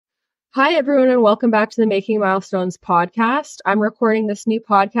Hi, everyone, and welcome back to the Making Milestones podcast. I'm recording this new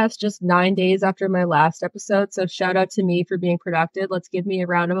podcast just 9 days after my last episode, so shout out to me for being productive. Let's give me a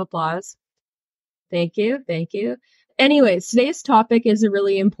round of applause. Thank you. Thank you. Anyways, today's topic is a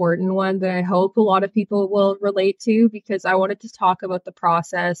really important one that I hope a lot of people will relate to because I wanted to talk about the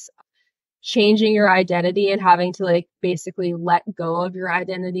process changing your identity and having to basically let go of your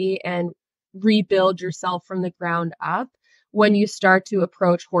identity and rebuild yourself from the ground up when you start to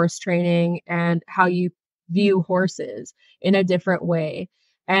approach horse training and how you view horses in a different way.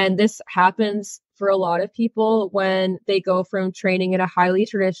 And this happens for a lot of people when they go from training in a highly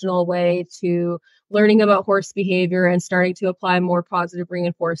traditional way to learning about horse behavior and starting to apply more positive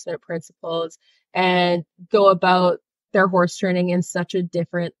reinforcement principles and go about their horse training in such a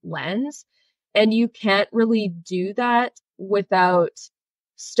different lens. And you can't really do that without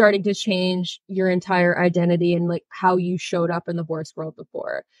starting to change your entire identity and how you showed up in the horse world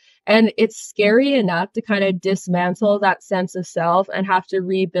before. And it's scary enough to kind of dismantle that sense of self and have to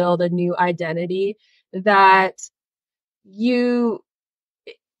rebuild a new identity that you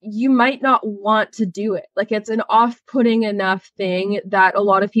might not want to do it. It's an off-putting enough thing that a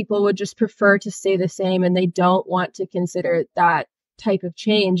lot of people would just prefer to stay the same and they don't want to consider that type of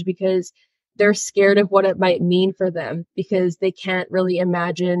change because they're scared of what it might mean for them because they can't really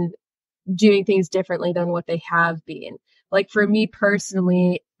imagine doing things differently than what they have been. For me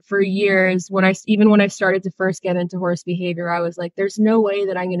personally, for years, when I started to first get into horse behavior, I was like, there's no way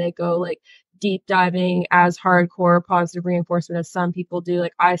that I'm going to go deep diving as hardcore positive reinforcement as some people do.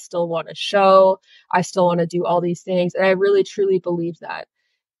 I still want to show, I still want to do all these things. And I really truly believe that.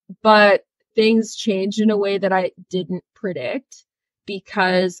 But things changed in a way that I didn't predict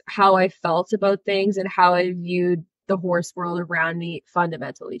because how I felt about things and how I viewed the horse world around me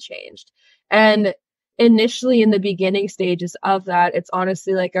fundamentally changed. And initially in the beginning stages of that, it's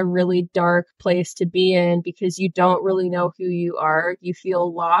honestly a really dark place to be in because you don't really know who you are. You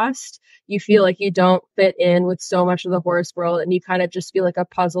feel lost. You feel like you don't fit in with so much of the horse world, and you kind of just feel like a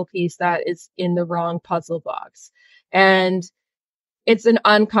puzzle piece that is in the wrong puzzle box. And it's an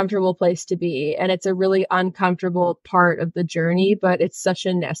uncomfortable place to be, and it's a really uncomfortable part of the journey, but it's such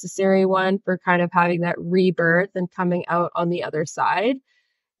a necessary one for kind of having that rebirth and coming out on the other side.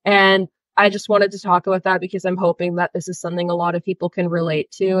 And I just wanted to talk about that because I'm hoping that this is something a lot of people can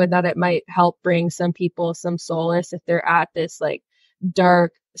relate to and that it might help bring some people some solace if they're at this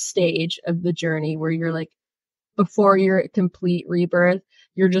dark stage of the journey where you're before your complete rebirth,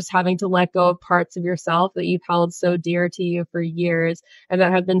 you're just having to let go of parts of yourself that you've held so dear to you for years and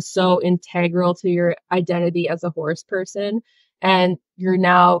that have been so integral to your identity as a horse person. And you're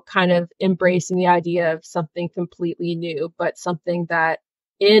now kind of embracing the idea of something completely new, but something that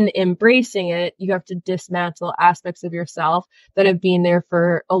in embracing it, you have to dismantle aspects of yourself that have been there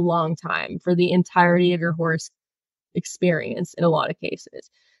for a long time, for the entirety of your horse experience in a lot of cases.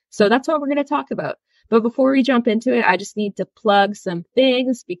 So that's what we're going to talk about. But before we jump into it, I just need to plug some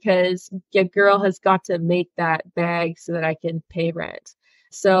things because your girl has got to make that bag so that I can pay rent.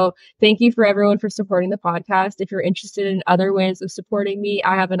 So thank you for everyone for supporting the podcast. If you're interested in other ways of supporting me,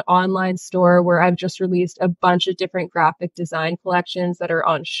 I have an online store where I've just released a bunch of different graphic design collections that are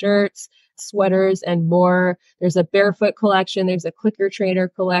on shirts, sweaters, and more. There's a barefoot collection. There's a clicker trainer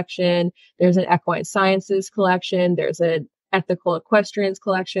collection. There's an equine sciences collection. There's an ethical equestrians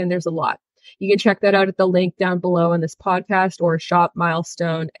collection. There's a lot. You can check that out at the link down below in this podcast or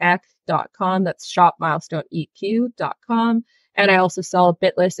shopmilestoneeq.com. That's shopmilestoneeq.com. And I also sell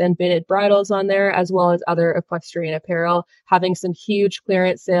bitless and bitted bridles on there, as well as other equestrian apparel, having some huge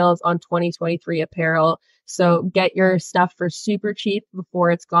clearance sales on 2023 apparel. So get your stuff for super cheap before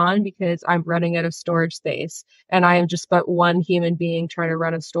it's gone because I'm running out of storage space. And I am just but one human being trying to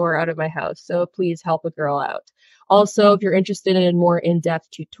run a store out of my house. So please help a girl out. Also, if you're interested in more in-depth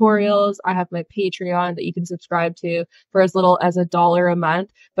tutorials, I have my Patreon that you can subscribe to for as little as $1 a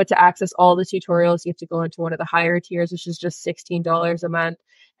month. But to access all the tutorials, you have to go into one of the higher tiers, which is just $16 a month.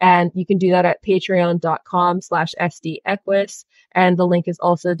 And you can do that at patreon.com/SDEquus. And the link is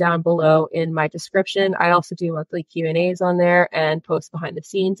also down below in my description. I also do monthly Q&As on there and post behind the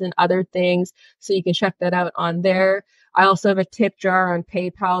scenes and other things. So you can check that out on there. I also have a tip jar on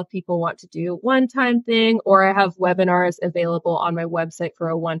PayPal if people want to do a one-time thing, or I have webinars available on my website for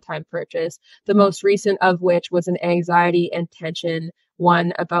a one-time purchase. The most recent of which was an anxiety and tension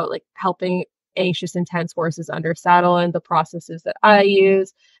one about helping anxious, intense horses under saddle and the processes that I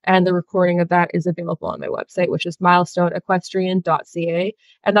use. And the recording of that is available on my website, which is milestoneequestrian.ca.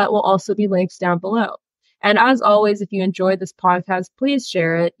 And that will also be linked down below. And as always, if you enjoyed this podcast, please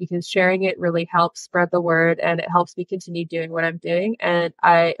share it, because sharing it really helps spread the word and it helps me continue doing what I'm doing. And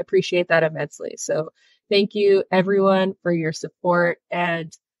I appreciate that immensely. So thank you everyone for your support,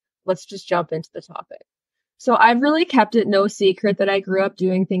 and let's just jump into the topic. So I've really kept it no secret that I grew up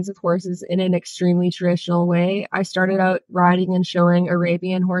doing things with horses in an extremely traditional way. I started out riding and showing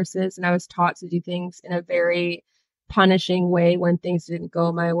Arabian horses, and I was taught to do things in a very punishing way when things didn't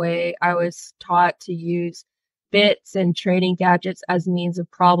go my way. I was taught to use bits and training gadgets as means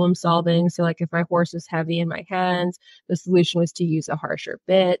of problem solving. So like if my horse was heavy in my hands, the solution was to use a harsher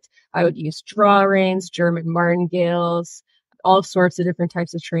bit. I would use draw reins, German martingales, all sorts of different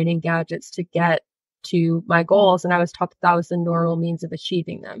types of training gadgets to get to my goals. And I was taught that that was the normal means of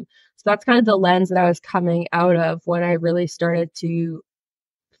achieving them. So that's kind of the lens that I was coming out of when I really started to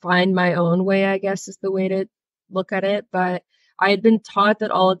find my own way, I guess is the way to look at it. But I had been taught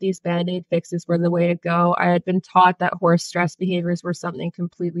that all of these band-aid fixes were the way to go. I had been taught that horse stress behaviors were something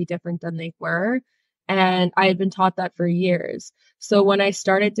completely different than they were. And I had been taught that for years. So when I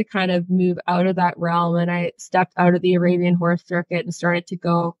started to kind of move out of that realm and I stepped out of the Arabian horse circuit and started to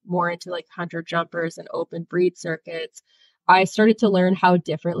go more into like hunter jumpers and open breed circuits, I started to learn how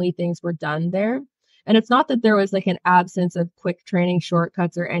differently things were done there. And it's not that there was like an absence of quick training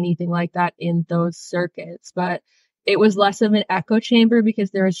shortcuts or anything like that in those circuits, but it was less of an echo chamber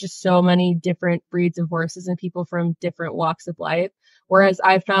because there was just so many different breeds of horses and people from different walks of life. Whereas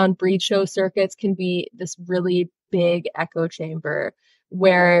I found breed show circuits can be this really big echo chamber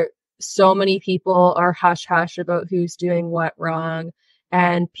where so many people are hush hush about who's doing what wrong,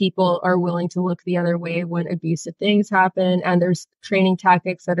 and people are willing to look the other way when abusive things happen. And there's training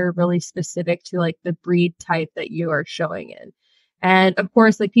tactics that are really specific to like the breed type that you are showing in. And of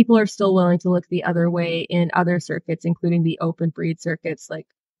course, like people are still willing to look the other way in other circuits, including the open breed circuits like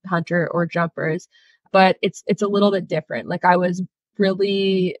hunter or jumpers. But it's a little bit different. Like I was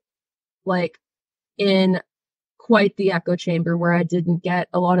really like in quite the echo chamber where I didn't get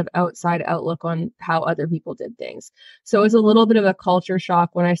a lot of outside outlook on how other people did things. So it was a little bit of a culture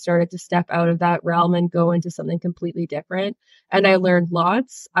shock when I started to step out of that realm and go into something completely different. And I learned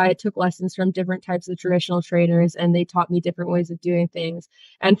lots. I took lessons from different types of traditional trainers and they taught me different ways of doing things.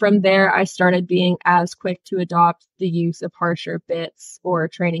 And from there, I started being as quick to adopt the use of harsher bits or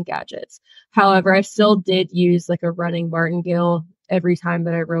training gadgets. However, I still did use like a running martingale every time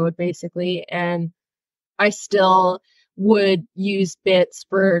that I rode basically. And I still would use bits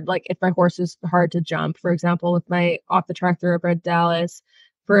for like if my horse is hard to jump. For example, with my off the track thoroughbred Dallas,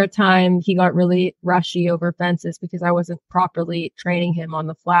 for a time he got really rushy over fences because I wasn't properly training him on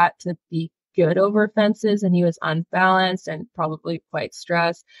the flat to be good over fences, and he was unbalanced and probably quite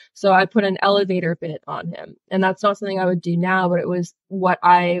stressed. So I put an elevator bit on him, and that's not something I would do now, but it was what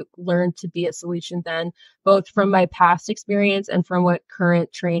I learned to be a solution then, both from my past experience and from what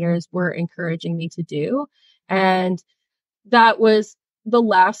current trainers were encouraging me to do. And that was the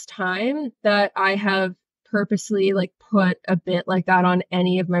last time that I have purposely like put a bit like that on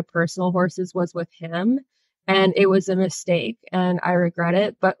any of my personal horses was with him. And it was a mistake and I regret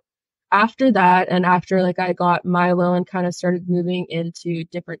it. But after that, and after like I got Milo and kind of started moving into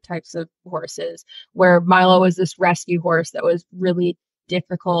different types of horses, where Milo was this rescue horse that was really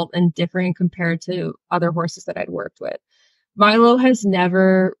difficult and different compared to other horses that I'd worked with. Milo has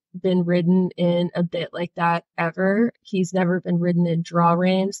never been ridden in a bit like that ever. He's never been ridden in draw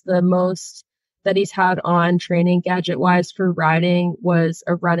reins. The most that he's had on training gadget wise for riding was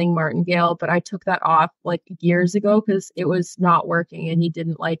a running martingale, but I took that off like years ago because it was not working and he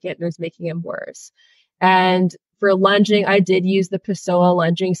didn't like it and it was making him worse. And for lunging, I did use the Pessoa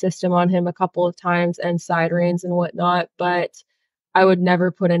lunging system on him a couple of times and side reins and whatnot, but I would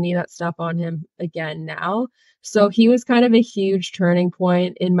never put any of that stuff on him again now. So he was kind of a huge turning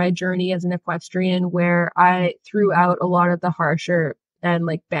point in my journey as an equestrian where I threw out a lot of the harsher and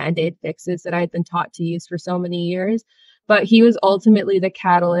like band-aid fixes that I had been taught to use for so many years. But he was ultimately the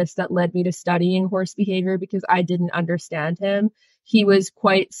catalyst that led me to studying horse behavior because I didn't understand him. He was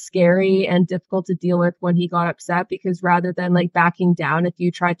quite scary and difficult to deal with when he got upset because rather than like backing down, if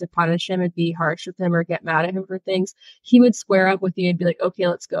you tried to punish him and be harsh with him or get mad at him for things, he would square up with you and be like, okay,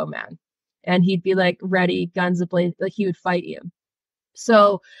 let's go, man. And he'd be like ready, guns ablaze, like he would fight you.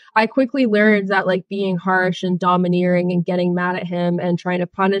 So I quickly learned that like being harsh and domineering and getting mad at him and trying to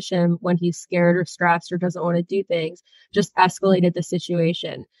punish him when he's scared or stressed or doesn't want to do things just escalated the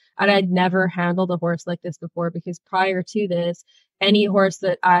situation. And I'd never handled a horse like this before because prior to this, any horse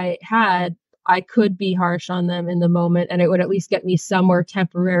that I had, I could be harsh on them in the moment and it would at least get me somewhere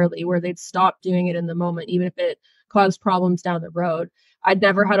temporarily where they'd stop doing it in the moment, even if it caused problems down the road. I'd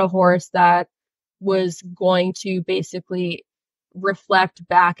never had a horse that was going to basically reflect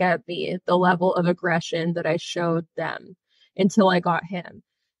back at me the level of aggression that I showed them until I got him.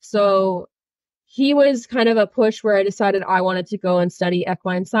 So he was kind of a push where I decided I wanted to go and study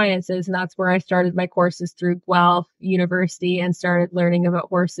equine sciences. And that's where I started my courses through Guelph University and started learning about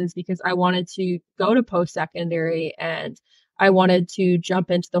horses because I wanted to go to post-secondary and I wanted to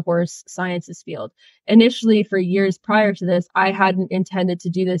jump into the horse sciences field. Initially, for years prior to this, I hadn't intended to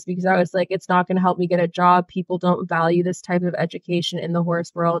do this because I was like, it's not going to help me get a job. People don't value this type of education in the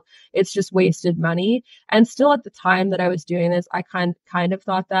horse world. It's just wasted money. And still at the time that I was doing this, I kind of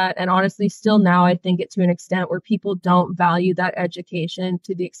thought that. And honestly, still now, I think it to an extent where people don't value that education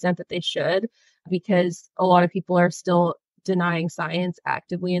to the extent that they should, because a lot of people are still denying science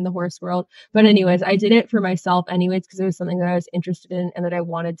actively in the horse world. But anyways, I did it for myself anyways, because it was something that I was interested in and that I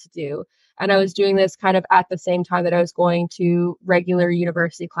wanted to do. And I was doing this kind of at the same time that I was going to regular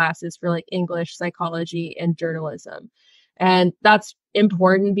university classes for like English, psychology, and journalism. And that's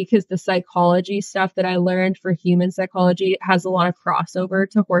important because the psychology stuff that I learned for human psychology has a lot of crossover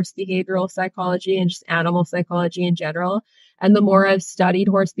to horse behavioral psychology and just animal psychology in general. And the more I've studied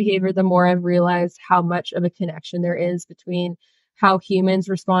horse behavior, the more I've realized how much of a connection there is between how humans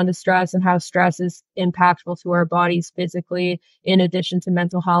respond to stress and how stress is impactful to our bodies physically, in addition to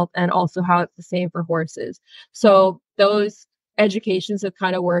mental health, and also how it's the same for horses. So those educations have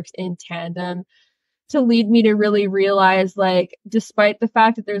kind of worked in tandem to lead me to really realize, like, despite the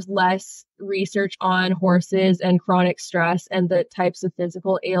fact that there's less research on horses and chronic stress and the types of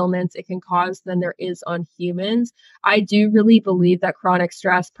physical ailments it can cause than there is on humans, I do really believe that chronic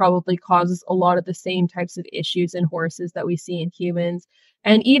stress probably causes a lot of the same types of issues in horses that we see in humans.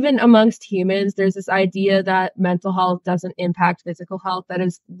 And even amongst humans, there's this idea that mental health doesn't impact physical health that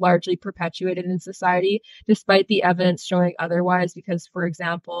is largely perpetuated in society, despite the evidence showing otherwise. Because, for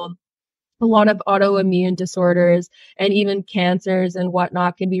example, a lot of autoimmune disorders and even cancers and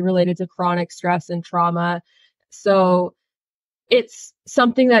whatnot can be related to chronic stress and trauma. So it's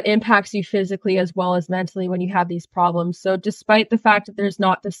something that impacts you physically as well as mentally when you have these problems. So despite the fact that there's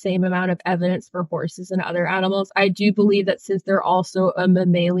not the same amount of evidence for horses and other animals, I do believe that since they're also a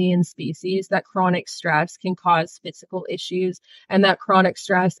mammalian species, that chronic stress can cause physical issues, and that chronic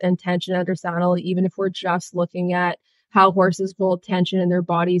stress and tension under saddle, even if we're just looking at how horses hold tension in their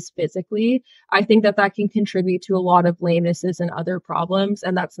bodies physically, I think that that can contribute to a lot of lamenesses and other problems.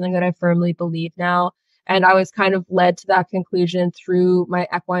 And that's something that I firmly believe now. And I was kind of led to that conclusion through my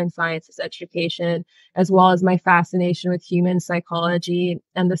equine sciences education, as well as my fascination with human psychology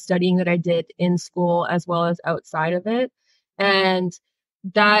and the studying that I did in school, as well as outside of it. And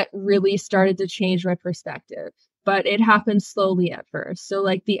that really started to change my perspective. But it happened slowly at first. So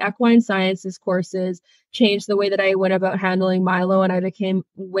like the equine sciences courses changed the way that I went about handling Milo, and I became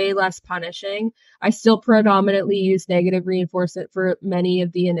way less punishing. I still predominantly used negative reinforcement for many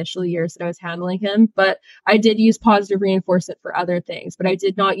of the initial years that I was handling him, but I did use positive reinforcement for other things, but I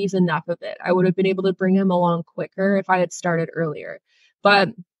did not use enough of it. I would have been able to bring him along quicker if I had started earlier. But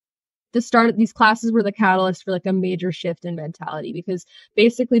the start of these classes were the catalyst for like a major shift in mentality, because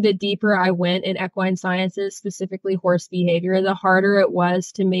basically the deeper I went in equine sciences, specifically horse behavior, the harder it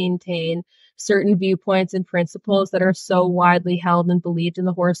was to maintain certain viewpoints and principles that are so widely held and believed in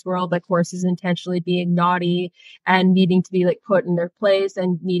the horse world, like horses intentionally being naughty and needing to be like put in their place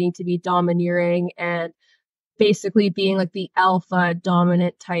and needing to be domineering and basically being like the alpha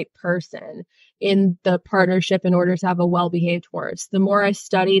dominant type person in the partnership in order to have a well-behaved horse. The more I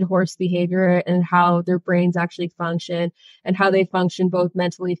studied horse behavior and how their brains actually function and how they function both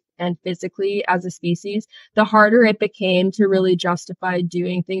mentally and physically as a species, the harder it became to really justify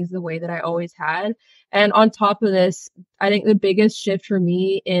doing things the way that I always had. And on top of this, I think the biggest shift for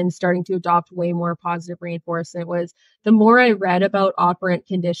me in starting to adopt way more positive reinforcement was the more I read about operant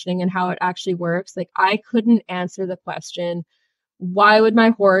conditioning and how it actually works. Like, I couldn't answer the question, why would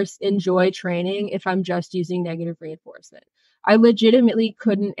my horse enjoy training if I'm just using negative reinforcement? I legitimately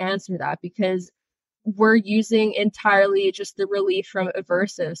couldn't answer that, because we're using entirely just the relief from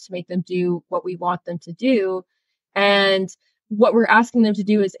aversives to make them do what we want them to do. And what we're asking them to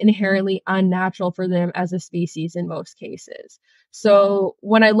do is inherently unnatural for them as a species in most cases. So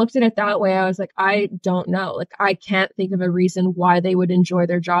when I looked at it that way, I was like, I don't know. Like, I can't think of a reason why they would enjoy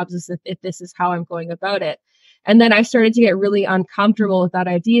their jobs as if this is how I'm going about it. And then I started to get really uncomfortable with that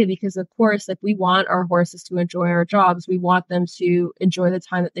idea, because of course, like, we want our horses to enjoy our jobs. We want them to enjoy the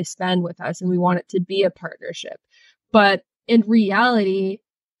time that they spend with us, and we want it to be a partnership. But in reality,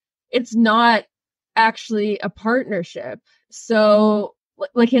 it's not actually a partnership. So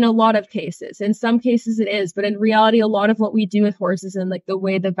like in a lot of cases. In some cases it is, but in reality, a lot of what we do with horses and like the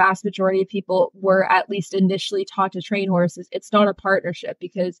way the vast majority of people were at least initially taught to train horses, it's not a partnership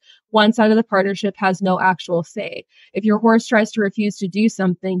because one side of the partnership has no actual say. If your horse tries to refuse to do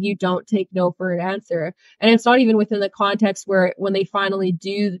something, you don't take no for an answer. And it's not even within the context where when they finally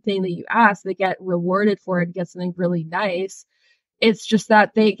do the thing that you ask, they get rewarded for it, get something really nice. It's just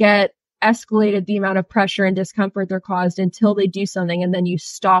that they get escalated the amount of pressure and discomfort they're caused until they do something, and then you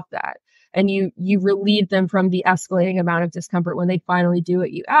stop that and you relieve them from the escalating amount of discomfort when they finally do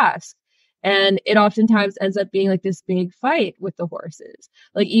what you ask. And it oftentimes ends up being like this big fight with the horses.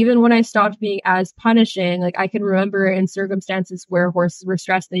 Like even when I stopped being as punishing, like I can remember in circumstances where horses were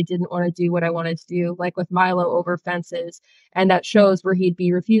stressed, they didn't want to do what I wanted to do, like with Milo over fences and that shows where he'd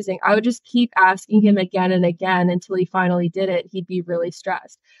be refusing. I would just keep asking him again and again until he finally did it. He'd be really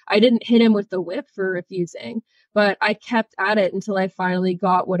stressed. I didn't hit him with the whip for refusing, but I kept at it until I finally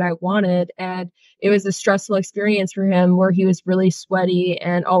got what I wanted. And it was a stressful experience for him where he was really sweaty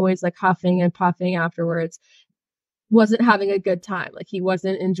and always like huffing and puffing afterwards, wasn't having a good time. Like he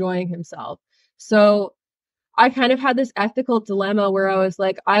wasn't enjoying himself. So I kind of had this ethical dilemma where I was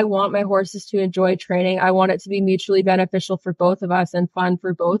like, I want my horses to enjoy training. I want it to be mutually beneficial for both of us and fun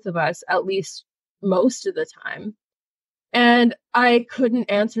for both of us, at least most of the time. And I couldn't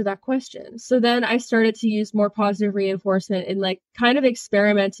answer that question. So then I started to use more positive reinforcement and like kind of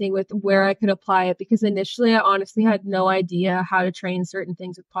experimenting with where I could apply it, because initially I honestly had no idea how to train certain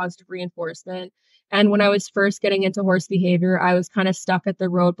things with positive reinforcement. And when I was first getting into horse behavior, I was kind of stuck at the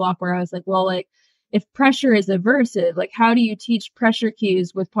roadblock where I was like, well, like if pressure is aversive, like how do you teach pressure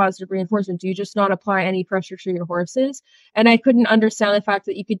cues with positive reinforcement? Do you just not apply any pressure to your horses? And I couldn't understand the fact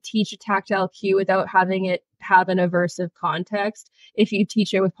that you could teach a tactile cue without having it have an aversive context if you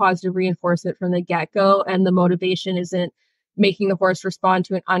teach it with positive reinforcement from the get-go and the motivation isn't making the horse respond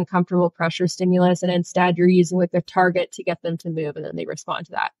to an uncomfortable pressure stimulus, and instead you're using like a target to get them to move and then they respond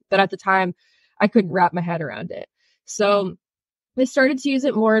to that. But at the time, I couldn't wrap my head around it. So I started to use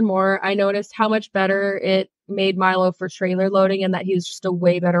it more and more. I noticed how much better it made Milo for trailer loading and that he was just a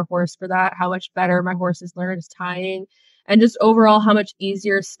way better horse for that, how much better my horses learned tying, and just overall how much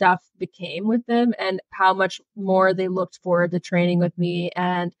easier stuff became with them and how much more they looked forward to training with me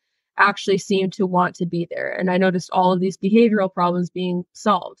and actually seemed to want to be there. And I noticed all of these behavioral problems being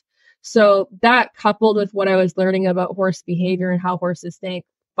solved. So that, coupled with what I was learning about horse behavior and how horses think,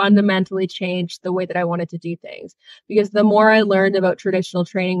 fundamentally changed the way that I wanted to do things. Because the more I learned about traditional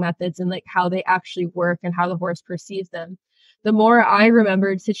training methods and like how they actually work and how the horse perceives them, the more I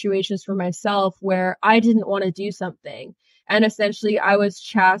remembered situations for myself where I didn't want to do something. And essentially I was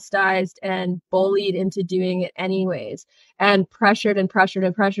chastised and bullied into doing it anyways, and pressured and pressured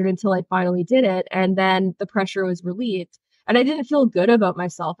and pressured until I finally did it. And then the pressure was relieved. And I didn't feel good about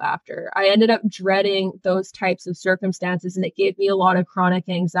myself after. I ended up dreading those types of circumstances, and it gave me a lot of chronic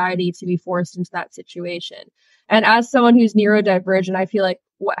anxiety to be forced into that situation. And as someone who's neurodivergent, I feel like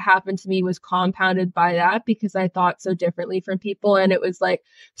what happened to me was compounded by that because I thought so differently from people. And it was like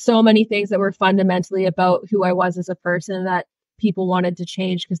so many things that were fundamentally about who I was as a person that people wanted to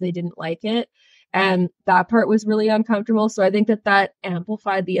change because they didn't like it. And that part was really uncomfortable. So I think that that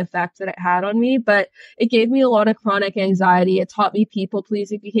amplified the effect that it had on me, but it gave me a lot of chronic anxiety. It taught me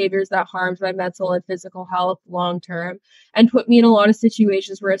people-pleasing behaviors that harmed my mental and physical health long-term, and put me in a lot of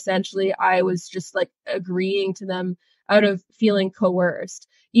situations where essentially I was just like agreeing to them out of feeling coerced,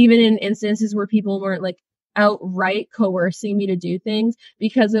 even in instances where people weren't like outright coercing me to do things.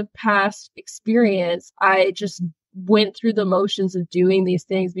 Because of past experience, I just went through the motions of doing these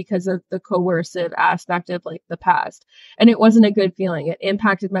things because of the coercive aspect of like the past. And it wasn't a good feeling. It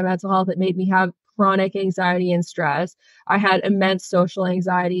impacted my mental health. It made me have chronic anxiety and stress. I had immense social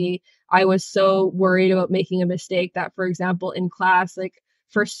anxiety. I was so worried about making a mistake that, for example, in class, like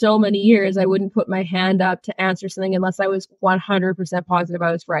for so many years, I wouldn't put my hand up to answer something unless I was 100% positive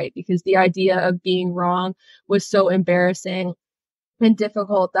I was right, because the idea of being wrong was so embarrassing and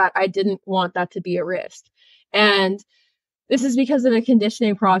difficult that I didn't want that to be a risk. And this is because of a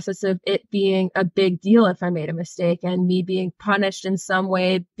conditioning process of it being a big deal if I made a mistake, and me being punished in some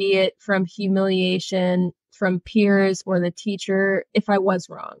way, be it from humiliation from peers or the teacher if I was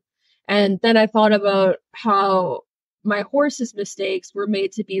wrong. And then I thought about how my horse's mistakes were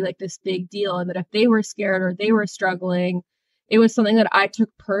made to be like this big deal, and that if they were scared or they were struggling, it was something that I took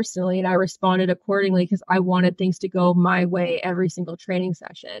personally, and I responded accordingly because I wanted things to go my way every single training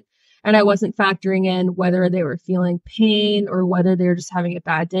session. And I wasn't factoring in whether they were feeling pain or whether they were just having a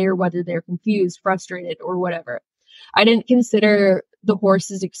bad day or whether they're confused, frustrated, or whatever. I didn't consider the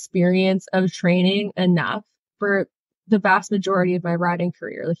horse's experience of training enough for the vast majority of my riding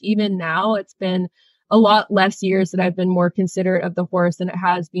career. Like even now, it's been a lot less years that I've been more considerate of the horse than it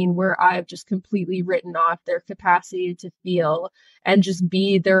has been where I've just completely written off their capacity to feel and just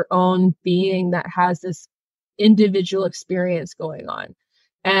be their own being that has this individual experience going on.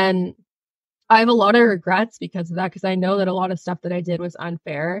 And I have a lot of regrets because of that, because I know that a lot of stuff that I did was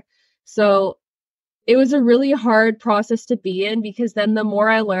unfair. So it was a really hard process to be in, because then the more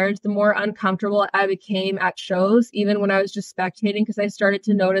I learned, the more uncomfortable I became at shows, even when I was just spectating, because I started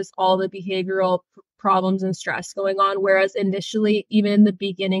to notice all the behavioral problems and stress going on. Whereas initially, even in the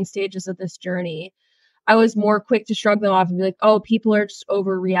beginning stages of this journey, I was more quick to shrug them off and be like, oh, people are just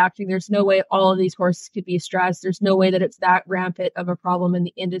overreacting. There's no way all of these horses could be stressed. There's no way that it's that rampant of a problem in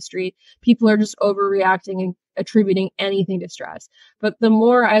the industry. People are just overreacting and attributing anything to stress. But the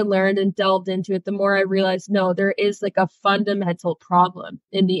more I learned and delved into it, the more I realized, no, there is like a fundamental problem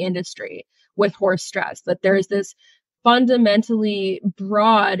in the industry with horse stress, that there's this fundamentally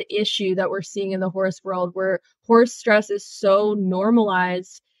broad issue that we're seeing in the horse world where horse stress is so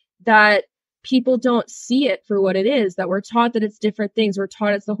normalized that people don't see it for what it is, that we're taught that it's different things. We're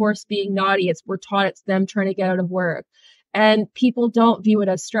taught it's the horse being naughty. We're taught it's them trying to get out of work. And people don't view it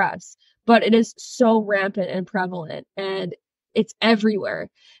as stress, but it is so rampant and prevalent and it's everywhere.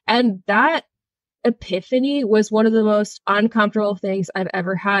 And that epiphany was one of the most uncomfortable things I've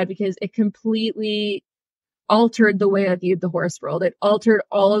ever had, because it completely altered the way I viewed the horse world. It altered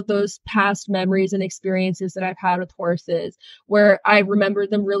all of those past memories and experiences that I've had with horses, where I remember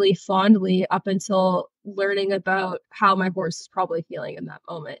them really fondly up until learning about how my horse is probably feeling in that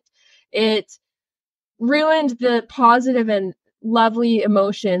moment. It ruined the positive and lovely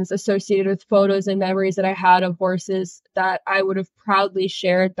emotions associated with photos and memories that I had of horses that I would have proudly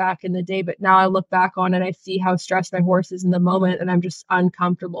shared back in the day. But now I look back on it, I see how stressed my horse is in the moment, and I'm just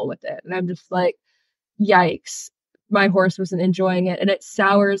uncomfortable with it. And I'm just like, yikes, my horse wasn't enjoying it, and it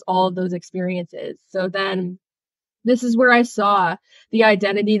sours all of those experiences. So then this is where I saw the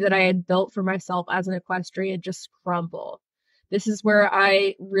identity that I had built for myself as an equestrian just crumble. This is where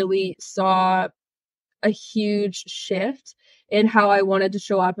I really saw a huge shift in how I wanted to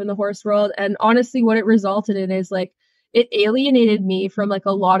show up in the horse world. And honestly, what it resulted in is like, it alienated me from like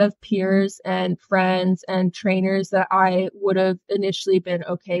a lot of peers and friends and trainers that I would have initially been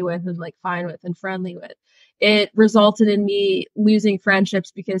okay with and like fine with and friendly with. It resulted in me losing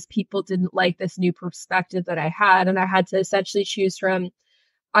friendships because people didn't like this new perspective that I had. And I had to essentially choose from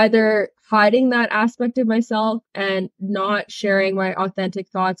either hiding that aspect of myself and not sharing my authentic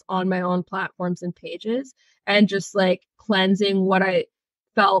thoughts on my own platforms and pages, and just like cleansing what I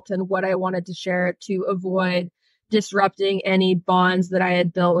felt and what I wanted to share to avoid disrupting any bonds that I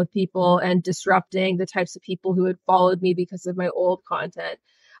had built with people and disrupting the types of people who had followed me because of my old content.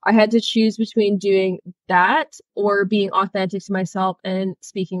 I had to choose between doing that or being authentic to myself and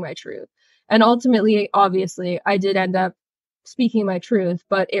speaking my truth. And ultimately, obviously, I did end up speaking my truth,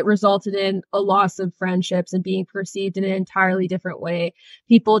 but it resulted in a loss of friendships and being perceived in an entirely different way.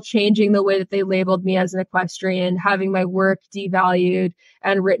 People changing the way that they labeled me as an equestrian, having my work devalued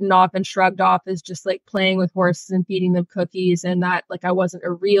and written off and shrugged off as just like playing with horses and feeding them cookies, and that like I wasn't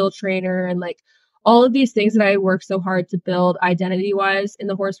a real trainer, and like all of these things that I worked so hard to build identity wise in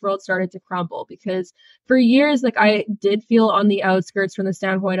the horse world started to crumble, because for years, like I did feel on the outskirts from the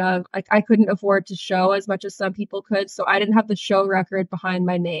standpoint of like I couldn't afford to show as much as some people could. So I didn't have the show record behind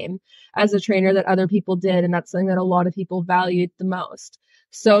my name as a trainer that other people did. And that's something that a lot of people valued the most.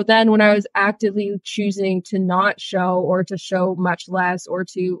 So then when I was actively choosing to not show or to show much less or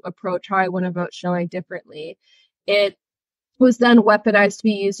to approach how I went about showing differently, it was then weaponized to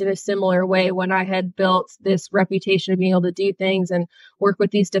be used in a similar way when I had built this reputation of being able to do things and work with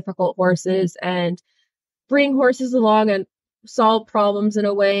these difficult horses and bring horses along and solve problems in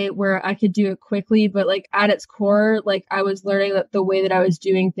a way where I could do it quickly. But like at its core, like I was learning that the way that I was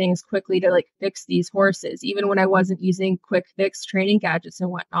doing things quickly to like fix these horses, even when I wasn't using quick fix training gadgets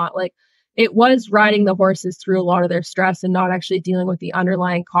and whatnot, like it was riding the horses through a lot of their stress and not actually dealing with the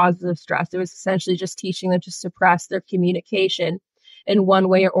underlying causes of stress. It was essentially just teaching them to suppress their communication in one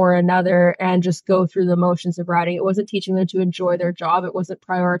way or another and just go through the motions of riding. It wasn't teaching them to enjoy their job. It wasn't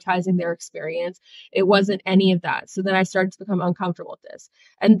prioritizing their experience. It wasn't any of that. So then I started to become uncomfortable with this.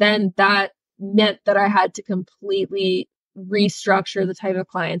 And then that meant that I had to completely restructure the type of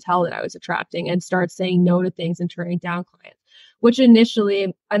clientele that I was attracting and start saying no to things and turning down clients. Which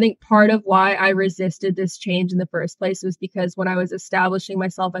initially, I think part of why I resisted this change in the first place was because when I was establishing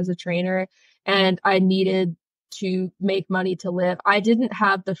myself as a trainer and I needed to make money to live, I didn't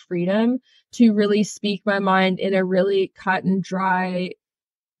have the freedom to really speak my mind in a really cut and dry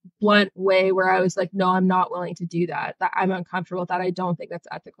blunt way where I was like, no, I'm not willing to do that. That I'm uncomfortable with that. I don't think that's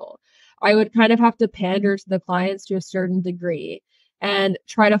ethical. I would kind of have to pander to the clients to a certain degree and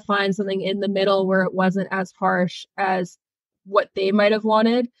try to find something in the middle where it wasn't as harsh as what they might have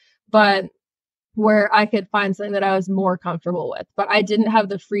wanted, but where I could find something that I was more comfortable with. But I didn't have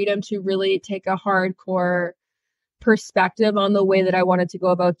the freedom to really take a hardcore perspective on the way that I wanted to go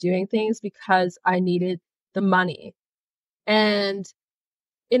about doing things because I needed the money. And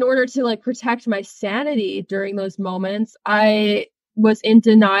in order to like protect my sanity during those moments, I was in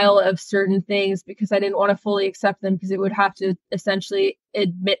denial of certain things because I didn't want to fully accept them because it would have to essentially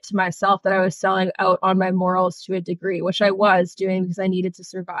admit to myself that I was selling out on my morals to a degree, which I was doing because I needed to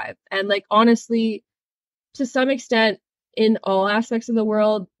survive. And like, honestly, to some extent, in all aspects of the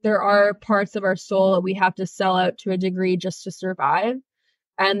world, there are parts of our soul that we have to sell out to a degree just to survive,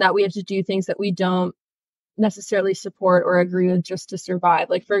 and that we have to do things that we don't necessarily support or agree with just to survive.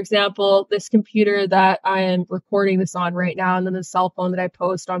 Like, for example, this computer that I am recording this on right now, and then the cell phone that I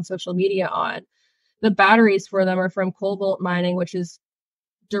post on social media on, the batteries for them are from cobalt mining, which is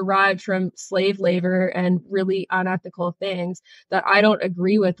derived from slave labor and really unethical things that I don't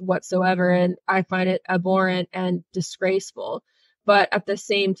agree with whatsoever. And I find it abhorrent and disgraceful. But at the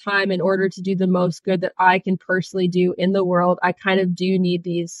same time, in order to do the most good that I can personally do in the world, I kind of do need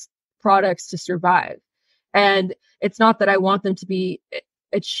these products to survive. And it's not that I want them to be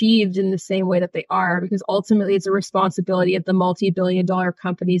achieved in the same way that they are, because ultimately it's a responsibility of the multi-billion-dollar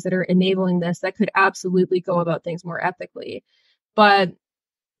companies that are enabling this that could absolutely go about things more ethically. But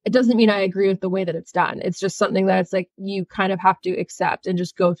it doesn't mean I agree with the way that it's done. It's just something that it's like you kind of have to accept and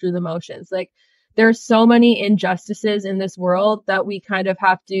just go through the motions. Like, there are so many injustices in this world that we kind of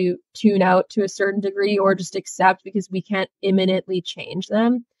have to tune out to a certain degree or just accept because we can't imminently change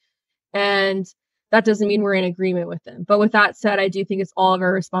them. And that doesn't mean we're in agreement with them. But with that said, I do think it's all of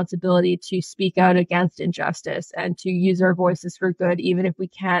our responsibility to speak out against injustice and to use our voices for good, even if we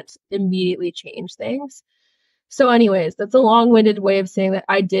can't immediately change things. So anyways, that's a long-winded way of saying that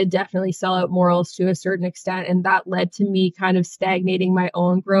I did definitely sell out morals to a certain extent, and that led to me kind of stagnating my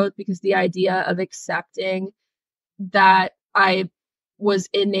own growth, because the idea of accepting that I was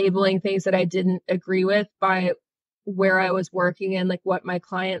enabling things that I didn't agree with by where I was working and like what my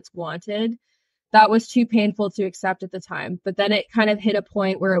clients wanted, that was too painful to accept at the time. But then it kind of hit a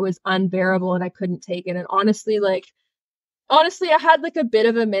point where it was unbearable and I couldn't take it. And honestly, I had like a bit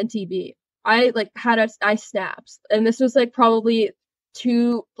of a mentee beat. I snapped, and this was like probably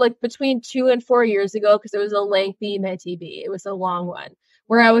between 2 and 4 years ago, because it was a lengthy mentee beat. It was a long one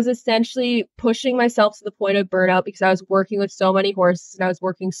where I was essentially pushing myself to the point of burnout because I was working with so many horses and I was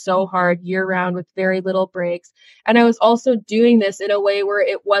working so hard year round with very little breaks. And I was also doing this in a way where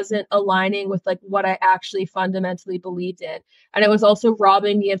it wasn't aligning with like what I actually fundamentally believed in. And it was also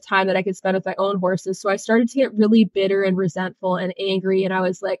robbing me of time that I could spend with my own horses. So I started to get really bitter and resentful and angry. And I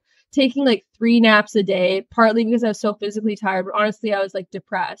was like taking like 3 naps a day, partly because I was so physically tired, but honestly, I was like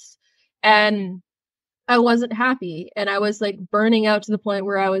depressed. And I wasn't happy, and I was like burning out to the point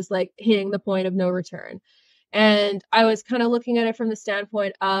where I was like hitting the point of no return. And I was kind of looking at it from the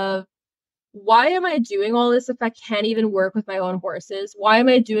standpoint of, why am I doing all this if I can't even work with my own horses? Why am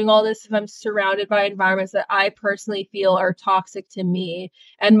I doing all this if I'm surrounded by environments that I personally feel are toxic to me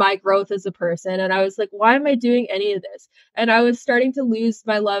and my growth as a person? And I was like, why am I doing any of this? And I was starting to lose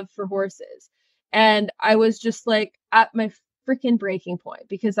my love for horses. And I was just like at my freaking breaking point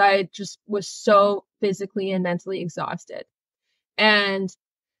because I just was so physically and mentally exhausted. And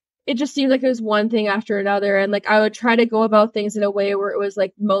it just seemed like it was one thing after another. And like, I would try to go about things in a way where it was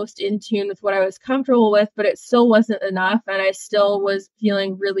like most in tune with what I was comfortable with, but it still wasn't enough. And I still was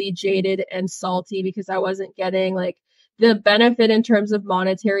feeling really jaded and salty because I wasn't getting like the benefit in terms of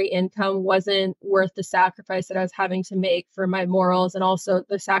monetary income wasn't worth the sacrifice that I was having to make for my morals, and also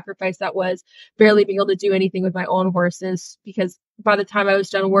the sacrifice that was barely being able to do anything with my own horses, because by the time I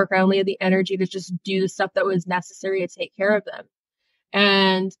was done work, I only had the energy to just do the stuff that was necessary to take care of them.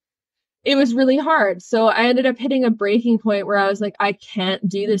 And it was really hard. So I ended up hitting a breaking point where I was like, I can't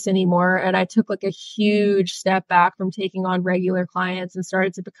do this anymore. And I took like a huge step back from taking on regular clients and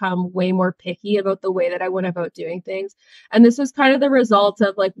started to become way more picky about the way that I went about doing things. And this was kind of the result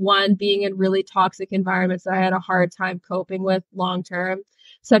of like, one, being in really toxic environments that I had a hard time coping with long term,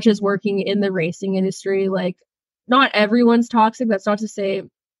 such as working in the racing industry. Like, not everyone's toxic. That's not to say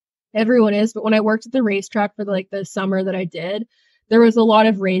everyone is, but when I worked at the racetrack for like the summer that I did, there was a lot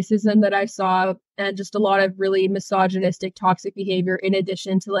of racism that I saw and just a lot of really misogynistic, toxic behavior in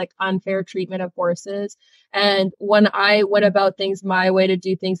addition to like unfair treatment of horses. And when I went about things my way to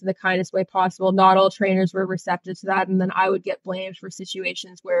do things in the kindest way possible, not all trainers were receptive to that. And then I would get blamed for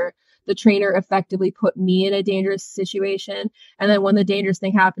situations where the trainer effectively put me in a dangerous situation. And then when the dangerous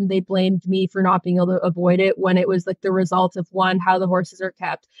thing happened, they blamed me for not being able to avoid it when it was like the result of one, how the horses are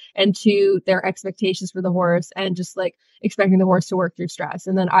kept, and two, their expectations for the horse and just like expecting the horse to work through stress.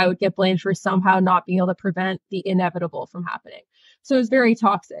 And then I would get blamed for somehow not being able to prevent the inevitable from happening. So it was very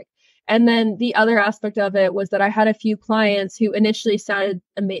toxic. And then the other aspect of it was that I had a few clients who initially sounded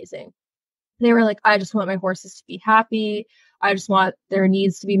amazing. They were like, I just want my horses to be happy. I just want their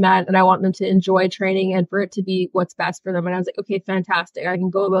needs to be met and I want them to enjoy training and for it to be what's best for them. And I was like, okay, fantastic. I can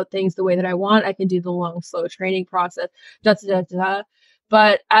go about things the way that I want. I can do the long, slow training process, da, da, da, da.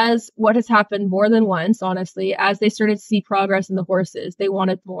 But as what has happened more than once, honestly, as they started to see progress in the horses, they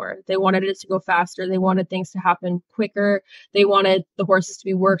wanted more. They wanted it to go faster. They wanted things to happen quicker. They wanted the horses to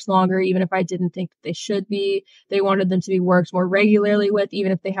be worked longer, even if I didn't think they should be. They wanted them to be worked more regularly with,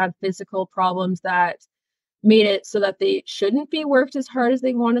 even if they had physical problems that made it so that they shouldn't be worked as hard as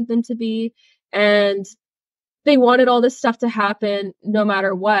they wanted them to be. And they wanted all this stuff to happen no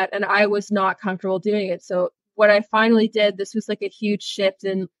matter what. And I was not comfortable doing it. So what I finally did, this was like a huge shift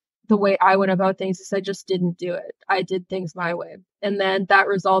in the way I went about things, is I just didn't do it. I did things my way. And then that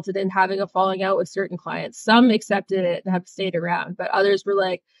resulted in having a falling out with certain clients. Some accepted it and have stayed around, but others were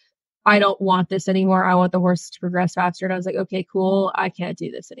like, I don't want this anymore. I want the horse to progress faster. And I was like, okay, cool. I can't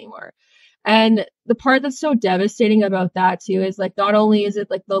do this anymore. And the part that's so devastating about that too is like, not only is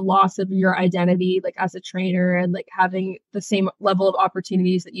it like the loss of your identity, like as a trainer and like having the same level of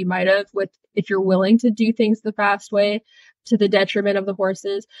opportunities that you might have with, if you're willing to do things the fast way to the detriment of the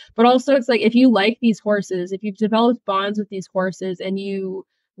horses, but also it's like, if you like these horses, if you've developed bonds with these horses and you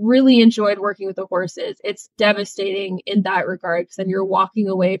really enjoyed working with the horses, it's devastating in that regard because then you're walking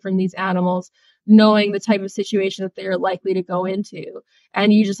away from these animals knowing the type of situation that they're likely to go into.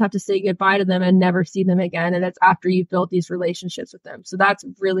 And you just have to say goodbye to them and never see them again. And that's after you've built these relationships with them. So that's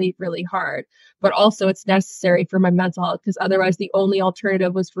really, really hard. But also it's necessary for my mental health because otherwise the only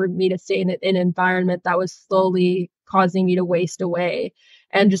alternative was for me to stay in an environment that was slowly causing me to waste away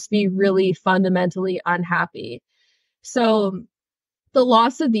and just be really fundamentally unhappy. So the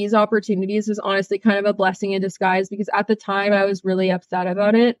loss of these opportunities was honestly kind of a blessing in disguise because at the time I was really upset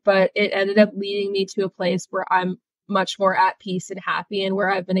about it, but it ended up leading me to a place where I'm much more at peace and happy and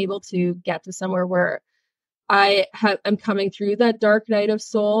where I've been able to get to somewhere where I'm coming through that dark night of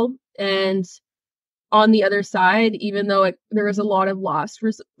soul. And on the other side, even though there was a lot of loss,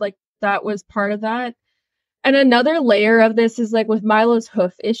 like that was part of that. And another layer of this is like with Milo's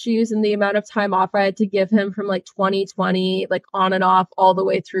hoof issues and the amount of time off I had to give him from like 2020, like on and off all the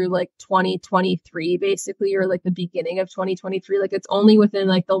way through like 2023, basically, or like the beginning of 2023. Like it's only within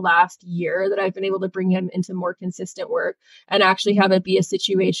like the last year that I've been able to bring him into more consistent work and actually have it be a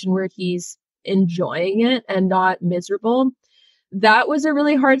situation where he's enjoying it and not miserable. That was a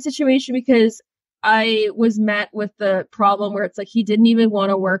really hard situation because I was met with the problem where it's like he didn't even want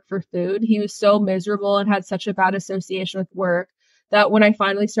to work for food. He was so miserable and had such a bad association with work that when I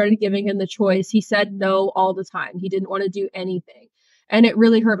finally started giving him the choice, he said no all the time. He didn't want to do anything. And it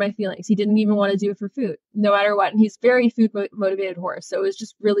really hurt my feelings. He didn't even want to do it for food, no matter what. And he's very food motivated horse. So it was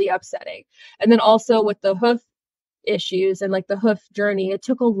just really upsetting. And then also with the hoof issues and like the hoof journey, it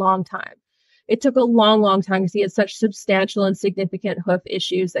took a long time. It took a long, long time because he had such substantial and significant hoof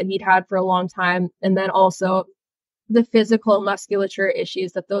issues that he'd had for a long time. And then also the physical musculature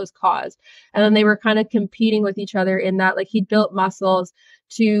issues that those caused. And then they were kind of competing with each other in that like he'd built muscles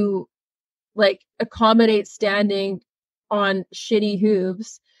to like accommodate standing on shitty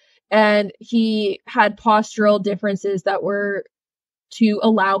hooves. And he had postural differences that were to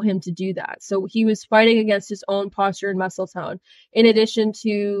allow him to do that. So he was fighting against his own posture and muscle tone, in addition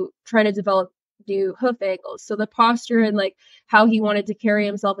to trying to develop new hoof angles. So the posture and like how he wanted to carry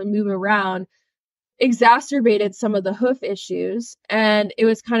himself and move around exacerbated some of the hoof issues. And it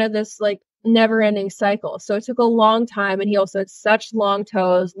was kind of this like never ending cycle. So it took a long time. And he also had such long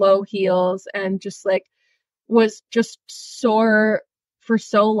toes, low heels, and just like was just sore for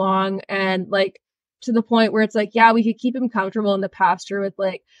so long. And like, to the point where it's like, yeah, we could keep him comfortable in the pasture with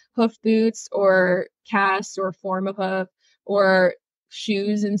like hoof boots or casts or form of hoof or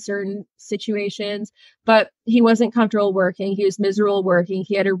shoes in certain situations, but he wasn't comfortable working. He was miserable working.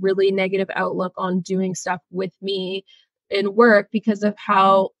 He had a really negative outlook on doing stuff with me in work because of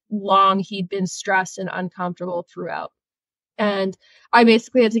how long he'd been stressed and uncomfortable throughout. And I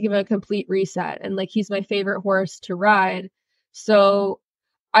basically had to give him a complete reset. And like, he's my favorite horse to ride. So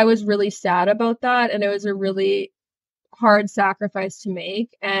I was really sad about that. And it was a really hard sacrifice to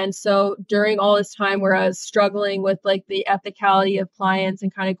make. And so during all this time where I was struggling with like the ethicality of clients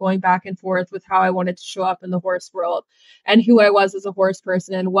and kind of going back and forth with how I wanted to show up in the horse world and who I was as a horse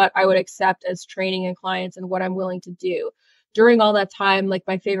person and what I would accept as training and clients and what I'm willing to do. During all that time, like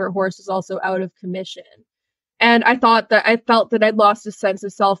my favorite horse was also out of commission. And I felt that I'd lost a sense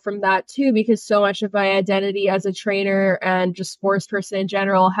of self from that too, because so much of my identity as a trainer and just sports person in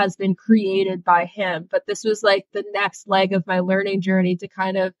general has been created by him. But this was like the next leg of my learning journey to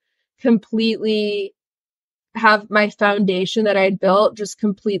kind of completely have my foundation that I had built just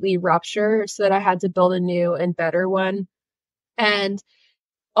completely rupture so that I had to build a new and better one. And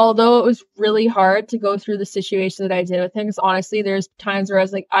although it was really hard to go through the situation that I did with him, because honestly, there's times where I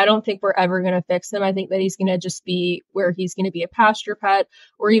was like, I don't think we're ever going to fix him. I think that he's going to just be where he's going to be a pasture pet,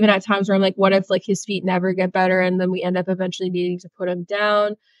 or even at times where I'm like, what if like his feet never get better and then we end up eventually needing to put him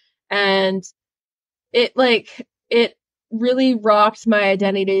down? And it really rocked my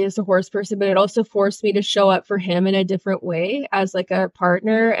identity as a horse person, but it also forced me to show up for him in a different way as like a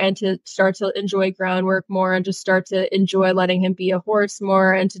partner and to start to enjoy groundwork more and just start to enjoy letting him be a horse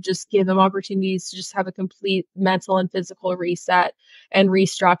more and to just give him opportunities to just have a complete mental and physical reset and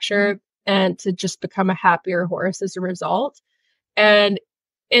restructure and to just become a happier horse as a result. And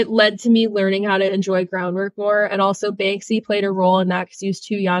it led to me learning how to enjoy groundwork more. And also Banksy played a role in that because he was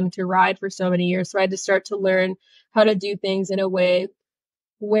too young to ride for so many years. So I had to start to learn how to do things in a way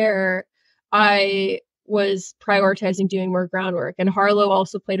where I was prioritizing doing more groundwork. And Harlow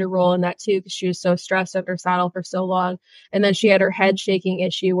also played a role in that too, because she was so stressed under saddle for so long. And then she had her head shaking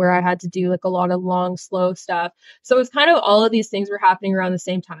issue where I had to do like a lot of long, slow stuff. So it was kind of all of these things were happening around the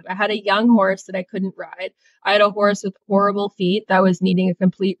same time. I had a young horse that I couldn't ride. I had a horse with horrible feet that was needing a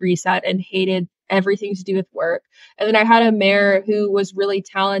complete reset and hated everything to do with work. And then I had a mare who was really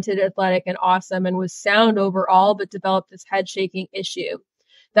talented, athletic, and awesome and was sound overall, but developed this head shaking issue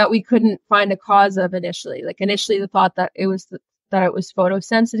that we couldn't find a cause of initially. Like initially the thought that it was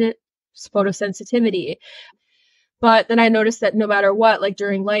photosensitivity. But then I noticed that no matter what, like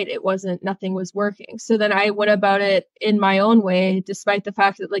during light, nothing was working. So then I went about it in my own way, despite the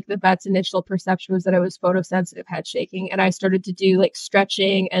fact that like the vet's initial perception was that I was photosensitive head shaking. And I started to do like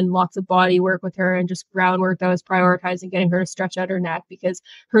stretching and lots of body work with her and just groundwork that was prioritizing getting her to stretch out her neck because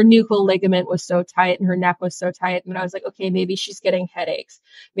her nuchal ligament was so tight and her neck was so tight. And I was like, okay, maybe she's getting headaches.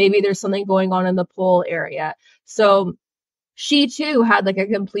 Maybe there's something going on in the pole area. So she too had like a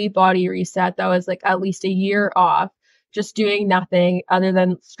complete body reset that was like at least a year off, just doing nothing other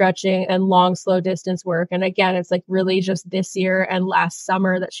than stretching and long, slow distance work. And again, it's like really just this year and last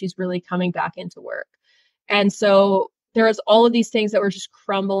summer that she's really coming back into work. And so there was all of these things that were just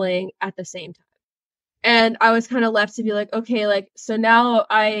crumbling at the same time. And I was kind of left to be like, okay, like, so now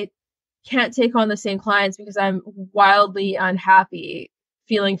I can't take on the same clients because I'm wildly unhappy,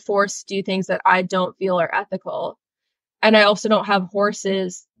 feeling forced to do things that I don't feel are ethical. And I also don't have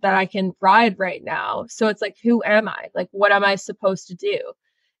horses that I can ride right now. So it's like, who am I? Like, what am I supposed to do?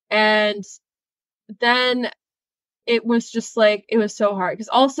 And then it was just like, it was so hard. Because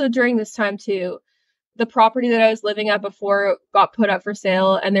also during this time too, the property that I was living at before got put up for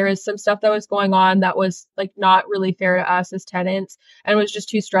sale. And there was some stuff that was going on that was like not really fair to us as tenants and was just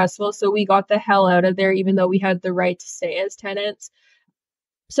too stressful. So we got the hell out of there, even though we had the right to stay as tenants.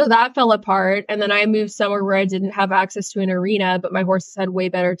 So that fell apart. And then I moved somewhere where I didn't have access to an arena, but my horses had way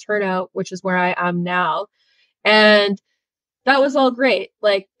better turnout, which is where I am now. And that was all great.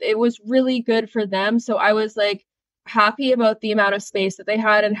 Like it was really good for them. So I was like happy about the amount of space that they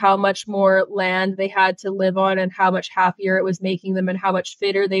had and how much more land they had to live on and how much happier it was making them and how much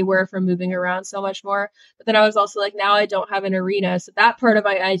fitter they were from moving around so much more. But then I was also like, now I don't have an arena. So that part of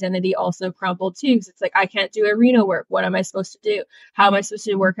my identity also crumbled too. Because it's like, I can't do arena work. What am I supposed to do? How am I supposed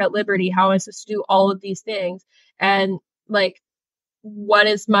to work at Liberty? How am I supposed to do all of these things? And like, what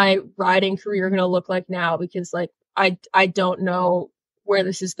is my riding career going to look like now? Because like, I don't know where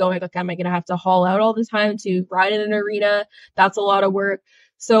this is going. Like, am I going to have to haul out all the time to ride in an arena? That's a lot of work.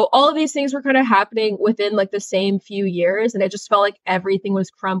 So all of these things were kind of happening within like the same few years. And it just felt like everything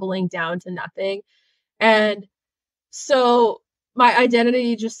was crumbling down to nothing. And so my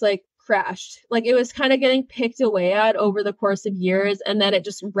identity just like crashed. Like it was kind of getting picked away at over the course of years. And then it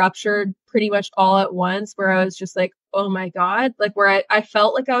just ruptured pretty much all at once where I was just like, oh my God, like where I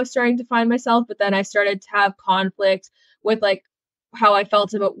felt like I was starting to find myself, but then I started to have conflict with like how I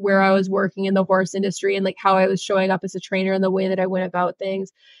felt about where I was working in the horse industry and like how I was showing up as a trainer and the way that I went about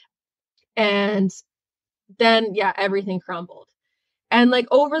things. And then, yeah, everything crumbled. And like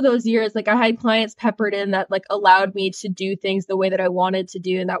over those years, like I had clients peppered in that like allowed me to do things the way that I wanted to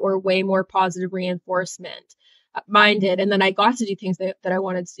do and that were way more positive reinforcement minded. And then I got to do things that I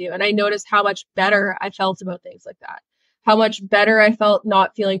wanted to do. And I noticed how much better I felt about things like that. How much better I felt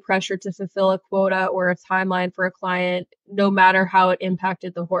not feeling pressured to fulfill a quota or a timeline for a client, no matter how it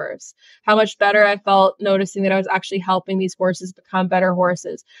impacted the horse. How much better I felt noticing that I was actually helping these horses become better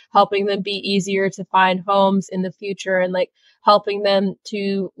horses, helping them be easier to find homes in the future, and like helping them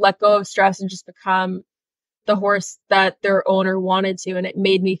to let go of stress and just become the horse that their owner wanted to. And it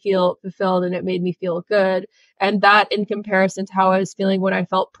made me feel fulfilled and it made me feel good. And that in comparison to how I was feeling when I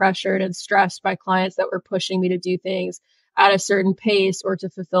felt pressured and stressed by clients that were pushing me to do things at a certain pace or to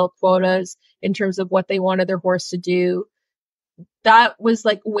fulfill quotas in terms of what they wanted their horse to do, that was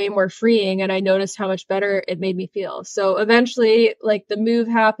like way more freeing. And I noticed how much better it made me feel. So eventually, like the move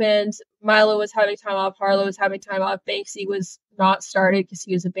happened. Milo was having time off. Harlow was having time off. Banksy was not started because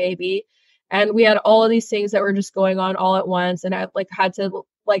he was a baby. And we had all of these things that were just going on all at once. And I like had to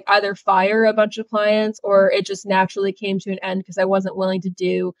like either fire a bunch of clients or it just naturally came to an end because I wasn't willing to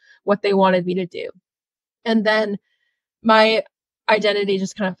do what they wanted me to do. And then my identity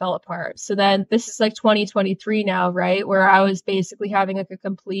just kind of fell apart. So then this is like 2023 now, right? Where I was basically having like a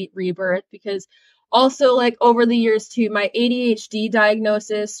complete rebirth because also like over the years too, my ADHD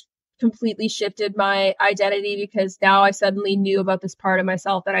diagnosis completely shifted my identity because now I suddenly knew about this part of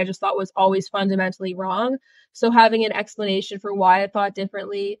myself that I just thought was always fundamentally wrong. So having an explanation for why I thought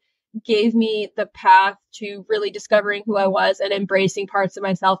differently gave me the path to really discovering who I was and embracing parts of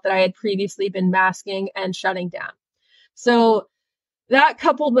myself that I had previously been masking and shutting down. So that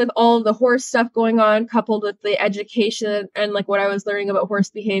coupled with all of the horse stuff going on, coupled with the education and like what I was learning about horse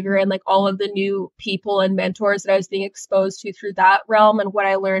behavior and like all of the new people and mentors that I was being exposed to through that realm and what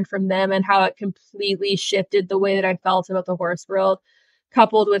I learned from them and how it completely shifted the way that I felt about the horse world,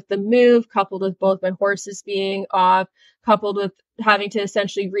 coupled with the move, coupled with both my horses being off, coupled with having to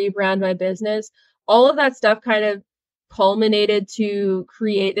essentially rebrand my business. All of that stuff kind of culminated to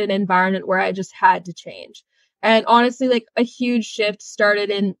create an environment where I just had to change. And honestly, like a huge shift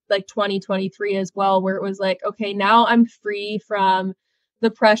started in like 2023 as well, where it was like, okay, now I'm free from the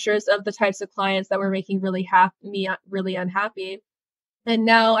pressures of the types of clients that were making me really unhappy. And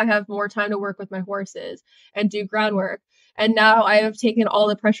now I have more time to work with my horses and do groundwork. And now I have taken all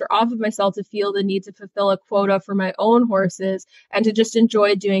the pressure off of myself to feel the need to fulfill a quota for my own horses and to just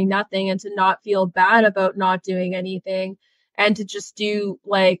enjoy doing nothing and to not feel bad about not doing anything and to just do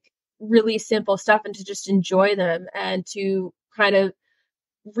like really simple stuff and to just enjoy them and to kind of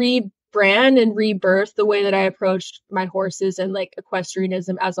rebrand and rebirth the way that I approached my horses and like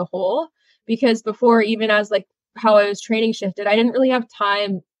equestrianism as a whole. Because before, even as like how I was training shifted, I didn't really have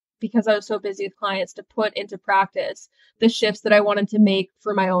time because I was so busy with clients to put into practice the shifts that I wanted to make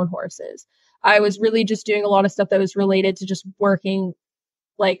for my own horses. I was really just doing a lot of stuff that was related to just working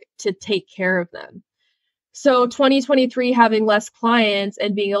like to take care of them. So 2023, having less clients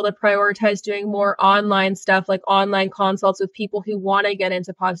and being able to prioritize doing more online stuff, like online consults with people who want to get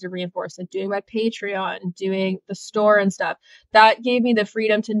into positive reinforcement, doing my Patreon, doing the store and stuff, that gave me the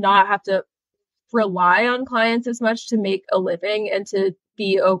freedom to not have to rely on clients as much to make a living and to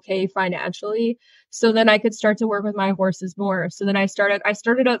be okay financially. So then I could start to work with my horses more. So then I started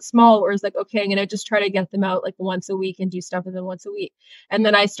out small where it was like, okay, I'm going to just try to get them out like once a week and do stuff with them once a week. And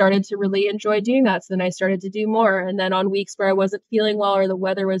then I started to really enjoy doing that. So then I started to do more. And then on weeks where I wasn't feeling well or the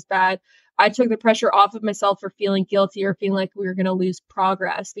weather was bad, I took the pressure off of myself for feeling guilty or feeling like we were going to lose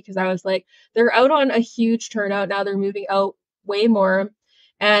progress because I was like, they're out on a huge turnout. Now they're moving out way more.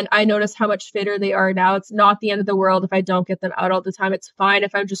 And I notice how much fitter they are now. It's not the end of the world if I don't get them out all the time. It's fine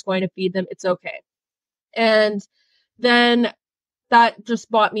if I'm just going to feed them. It's okay. And then that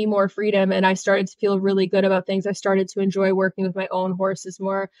just bought me more freedom. And I started to feel really good about things. I started to enjoy working with my own horses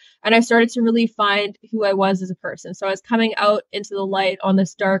more. And I started to really find who I was as a person. So I was coming out into the light on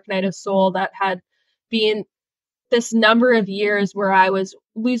this dark night of soul that had been this number of years where I was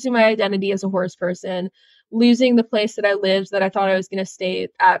losing my identity as a horse person, losing the place that I lived that I thought I was going to stay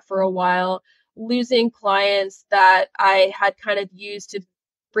at for a while, losing clients that I had kind of used to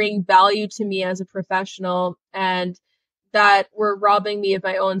bring value to me as a professional and that were robbing me of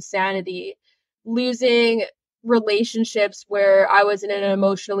my own sanity, losing relationships where I was in an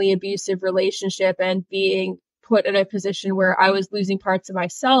emotionally abusive relationship and being put in a position where I was losing parts of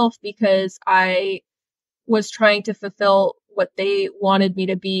myself because I was trying to fulfill what they wanted me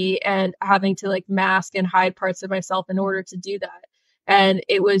to be and having to like mask and hide parts of myself in order to do that. And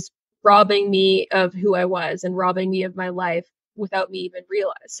it was robbing me of who I was and robbing me of my life without me even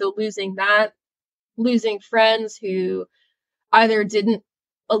realize. So losing that, losing friends who either didn't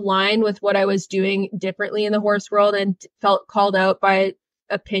align with what I was doing differently in the horse world and felt called out by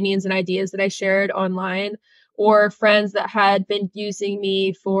opinions and ideas that I shared online, or friends that had been using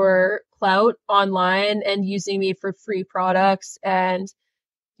me for clout online and using me for free products and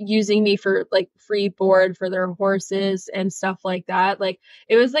using me for like free board for their horses and stuff like that. Like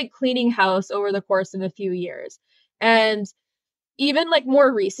it was like cleaning house over the course of a few years. And even like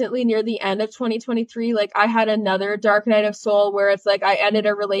more recently near the end of 2023, like I had another dark night of soul where it's like I ended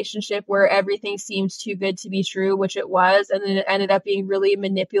a relationship where everything seems too good to be true, which it was. And then it ended up being really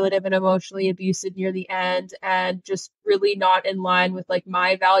manipulative and emotionally abusive near the end, and just really not in line with like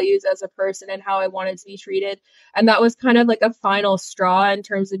my values as a person and how I wanted to be treated. And that was kind of like a final straw in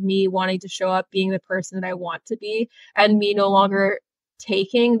terms of me wanting to show up being the person that I want to be, and me no longer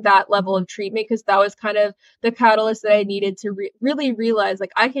taking that level of treatment, because that was kind of the catalyst that I needed to really realize like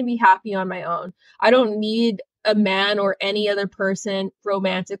I can be happy on my own. I don't need a man or any other person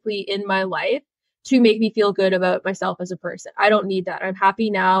romantically in my life to make me feel good about myself as a person. I don't need that. I'm happy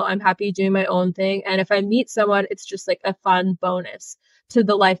now. I'm happy doing my own thing. And if I meet someone, it's just like a fun bonus to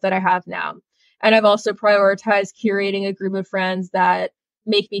the life that I have now. And I've also prioritized curating a group of friends that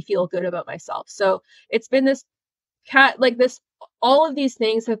make me feel good about myself. So it's been this all of these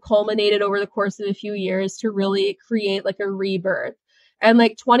things have culminated over the course of a few years to really create like a rebirth. And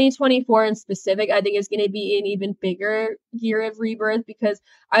like 2024 in specific, I think is going to be an even bigger year of rebirth, because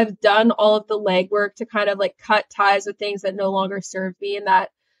I've done all of the legwork to kind of like cut ties with things that no longer served me and that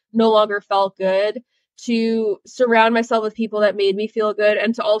no longer felt good, to surround myself with people that made me feel good,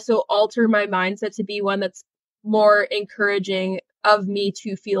 and to also alter my mindset to be one that's more encouraging of me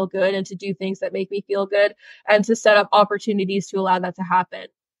to feel good and to do things that make me feel good, and to set up opportunities to allow that to happen.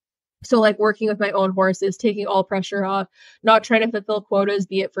 So like working with my own horses, taking all pressure off, not trying to fulfill quotas,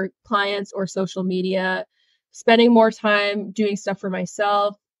 be it for clients or social media, spending more time doing stuff for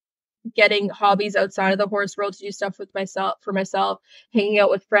myself, getting hobbies outside of the horse world to do stuff with myself, for myself, hanging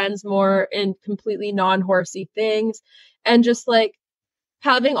out with friends more in completely non-horsey things, and just like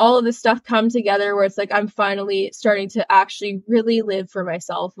having all of this stuff come together where it's like I'm finally starting to actually really live for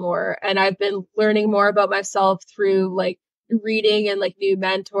myself more. And I've been learning more about myself through like reading and like new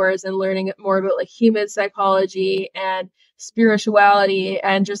mentors, and learning more about like human psychology and spirituality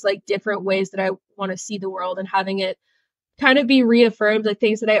and just like different ways that I want to see the world, and having it kind of be reaffirmed, like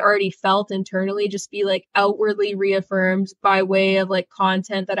things that I already felt internally just be like outwardly reaffirmed by way of like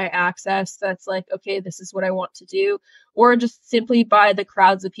content that I access that's like, okay, this is what I want to do, or just simply by the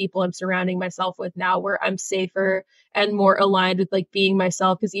crowds of people I'm surrounding myself with now, where I'm safer and more aligned with like being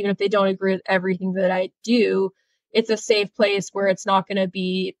myself, because even if they don't agree with everything that I do, it's a safe place where it's not going to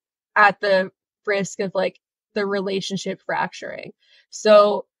be at the risk of like the relationship fracturing.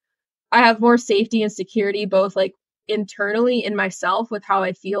 So I have more safety and security, both like internally in myself with how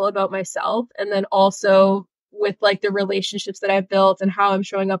I feel about myself, and then also with like the relationships that I've built and how I'm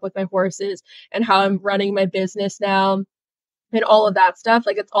showing up with my horses and how I'm running my business now and all of that stuff.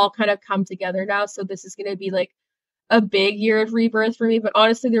 Like it's all kind of come together now. So this is going to be like a big year of rebirth for me. But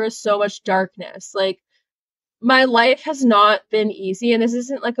honestly, there was so much darkness. Like my life has not been easy, and this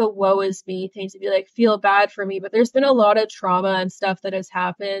isn't like a woe is me thing to be like feel bad for me, but there's been a lot of trauma and stuff that has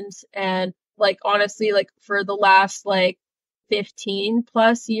happened. And like honestly, like for the last like 15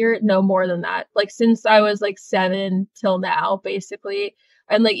 plus year, no more than that, like since I was like 7 till now basically,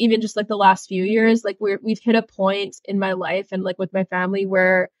 and like even just like the last few years, like we've hit a point in my life and like with my family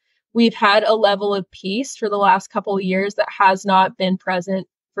where we've had a level of peace for the last couple of years that has not been present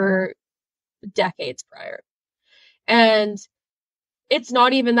for decades prior. And it's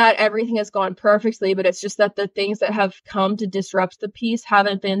not even that everything has gone perfectly, but it's just that the things that have come to disrupt the peace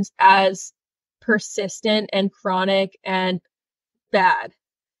haven't been as persistent and chronic and bad.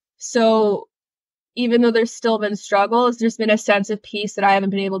 So even though there's still been struggles, there's been a sense of peace that I haven't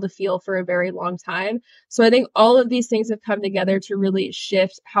been able to feel for a very long time. So I think all of these things have come together to really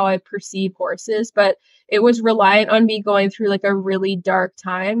shift how I perceive horses. But it was reliant on me going through like a really dark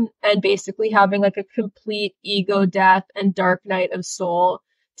time and basically having like a complete ego death and dark night of soul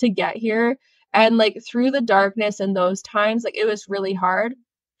to get here. And like through the darkness and those times, like it was really hard.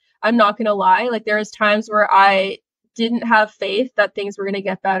 I'm not going to lie. Like there was times where I didn't have faith that things were going to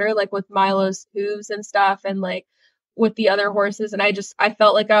get better, like with Milo's hooves and stuff, and like with the other horses. And I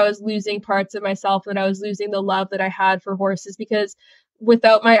felt like I was losing parts of myself, and I was losing the love that I had for horses, because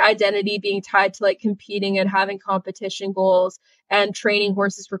without my identity being tied to like competing and having competition goals and training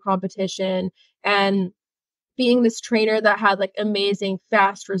horses for competition and being this trainer that had like amazing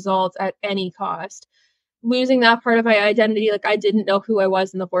fast results at any cost, losing that part of my identity, like I didn't know who I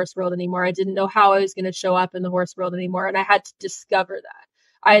was in the horse world anymore. I didn't know how I was going to show up in the horse world anymore. And I had to discover that.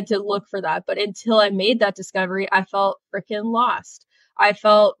 I had to look for that. But until I made that discovery, I felt freaking lost. I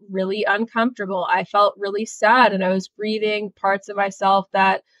felt really uncomfortable. I felt really sad. And I was grieving parts of myself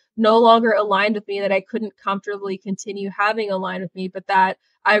that no longer aligned with me, that I couldn't comfortably continue having aligned with me, but that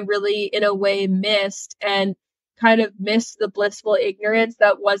I really, in a way, missed, and kind of missed the blissful ignorance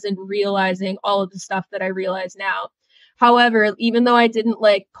that wasn't realizing all of the stuff that I realize now. However, even though I didn't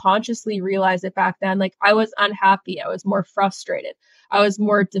like consciously realize it back then, like I was unhappy, I was more frustrated, I was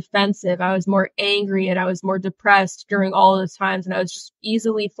more defensive, I was more angry, and I was more depressed during all of those times. And I was just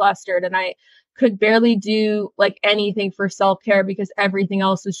easily flustered, and I could barely do like anything for self-care because everything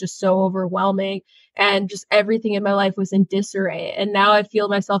else was just so overwhelming, and just everything in my life was in disarray. And now I feel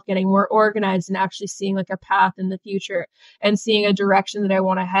myself getting more organized and actually seeing like a path in the future and seeing a direction that I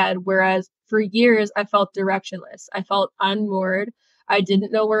want to head. Whereas for years, I felt directionless. I felt unmoored. I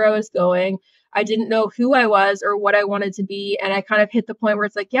didn't know where I was going. I didn't know who I was or what I wanted to be. And I kind of hit the point where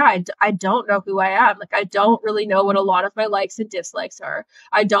it's like, yeah, I don't know who I am. Like, I don't really know what a lot of my likes and dislikes are.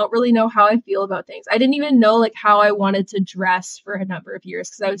 I don't really know how I feel about things. I didn't even know like how I wanted to dress for a number of years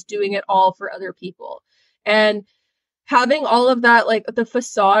because I was doing it all for other people. And having all of that, like the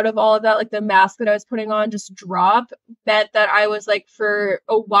facade of all of that, like the mask that I was putting on just drop, meant that I was like for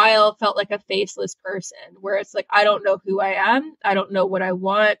a while felt like a faceless person, where it's like, I don't know who I am. I don't know what I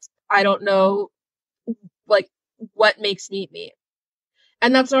want. I don't know like what makes me me.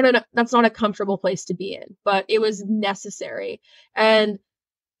 And that's not a comfortable place to be in, but it was necessary. And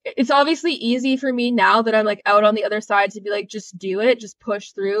it's obviously easy for me now that I'm like out on the other side to be like, just do it, just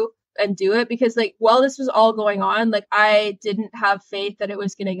push through and do it. Because like, while this was all going on, like I didn't have faith that it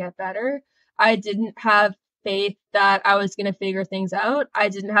was going to get better. I didn't have faith that I was going to figure things out. I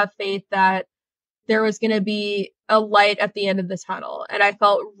didn't have faith that there was going to be a light at the end of the tunnel. And I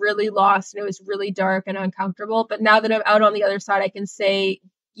felt really lost, and it was really dark and uncomfortable. But now that I'm out on the other side, I can say,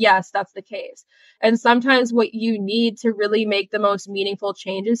 yes, that's the case. And sometimes what you need to really make the most meaningful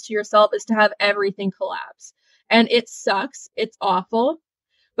changes to yourself is to have everything collapse. And it sucks. It's awful.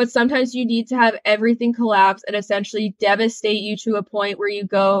 But sometimes you need to have everything collapse and essentially devastate you to a point where you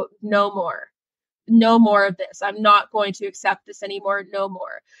go, no more. No more of this. I'm not going to accept this anymore. No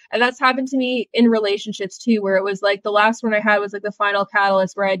more. And that's happened to me in relationships too, where it was like the last one I had was like the final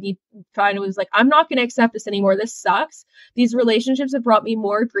catalyst where it was like, I'm not going to accept this anymore. This sucks. These relationships have brought me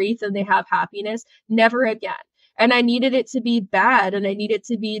more grief than they have happiness. Never again. And I needed it to be bad, and I needed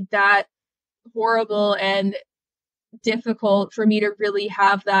to be that horrible and difficult for me to really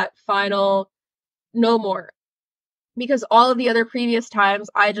have that final no more. Because all of the other previous times,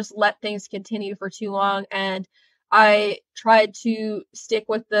 I just let things continue for too long, and I tried to stick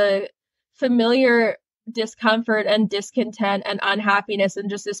with the familiar discomfort and discontent and unhappiness and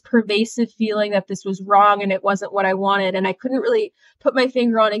just this pervasive feeling that this was wrong and it wasn't what I wanted. And I couldn't really put my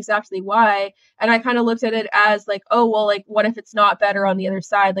finger on exactly why. And I kind of looked at it as like, oh, well, like, what if it's not better on the other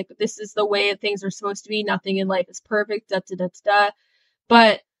side? Like, this is the way things are supposed to be. Nothing in life is perfect, da, da, da, da.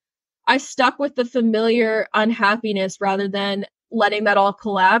 But I stuck with the familiar unhappiness rather than letting that all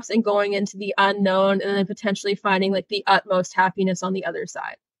collapse and going into the unknown and then potentially finding like the utmost happiness on the other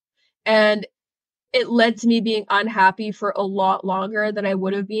side. And it led to me being unhappy for a lot longer than I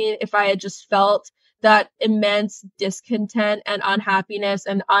would have been if I had just felt that immense discontent and unhappiness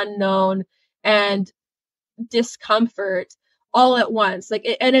and unknown and discomfort all at once.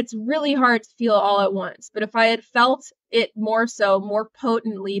 And it's really hard to feel all at once. But if I had felt it more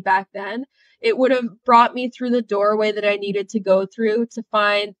potently back then, it would have brought me through the doorway that I needed to go through to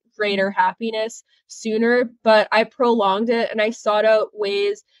find greater happiness sooner. But I prolonged it, and I sought out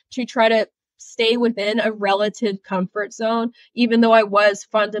ways to try to stay within a relative comfort zone, even though I was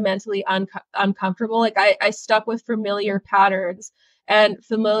fundamentally uncomfortable. Like I stuck with familiar patterns and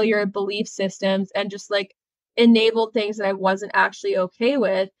familiar belief systems and just like enabled things that I wasn't actually okay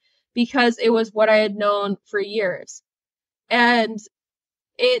with because it was what I had known for years. And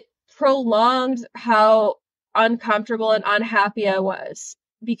it prolonged how uncomfortable and unhappy I was,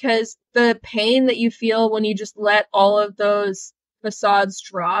 because the pain that you feel when you just let all of those facades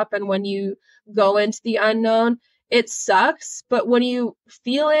drop and when you go into the unknown, it sucks. But when you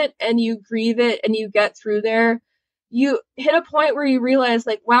feel it and you grieve it and you get through there, you hit a point where you realize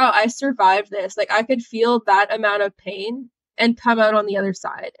like, wow, I survived this. Like I could feel that amount of pain and come out on the other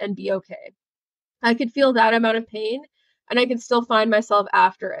side and be okay. I could feel that amount of pain and I could still find myself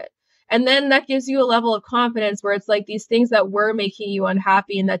after it. And then that gives you a level of confidence where it's like these things that were making you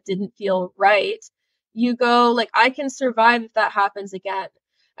unhappy and that didn't feel right, you go like, I can survive if that happens again.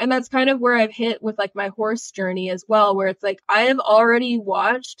 And that's kind of where I've hit with like my horse journey as well, where it's like I have already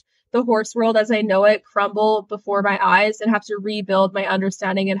watched the horse world as I know it crumble before my eyes and have to rebuild my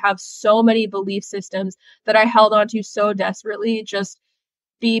understanding and have so many belief systems that I held onto so desperately just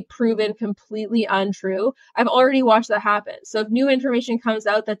be proven completely untrue. I've already watched that happen. So if new information comes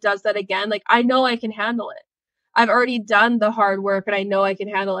out that does that again, like I know I can handle it. I've already done the hard work and I know I can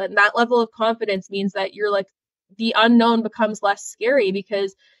handle it. And that level of confidence means that you're like the unknown becomes less scary,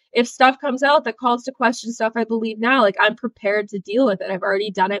 because if stuff comes out that calls to question stuff I believe now, like I'm prepared to deal with it. I've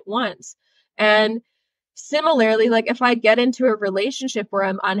already done it once. And similarly, like if I get into a relationship where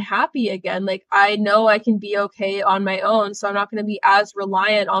I'm unhappy again, like I know I can be okay on my own. So I'm not going to be as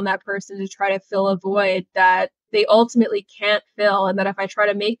reliant on that person to try to fill a void that they ultimately can't fill. And that if I try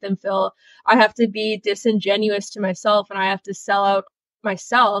to make them fill, I have to be disingenuous to myself and I have to sell out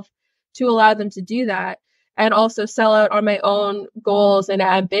myself to allow them to do that. And also sell out on my own goals and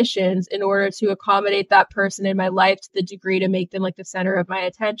ambitions in order to accommodate that person in my life to the degree to make them like the center of my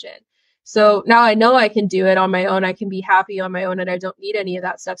attention. So now I know I can do it on my own. I can be happy on my own and I don't need any of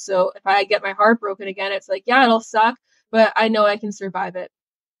that stuff. So if I get my heart broken again, it's like, yeah, it'll suck, but I know I can survive it.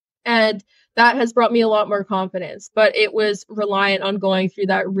 And that has brought me a lot more confidence, but it was reliant on going through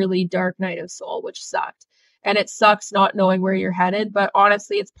that really dark night of soul, which sucked. And it sucks not knowing where you're headed, but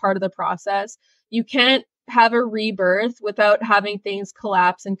honestly, it's part of the process. You can't have a rebirth without having things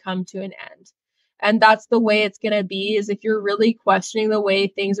collapse and come to an end. And that's the way it's going to be, is if you're really questioning the way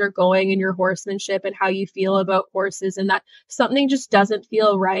things are going in your horsemanship and how you feel about horses and that something just doesn't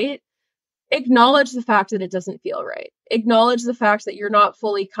feel right, acknowledge the fact that it doesn't feel right. Acknowledge the fact that you're not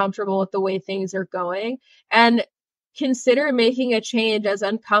fully comfortable with the way things are going, and consider making a change, as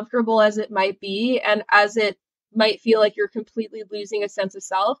uncomfortable as it might be and as it might feel like you're completely losing a sense of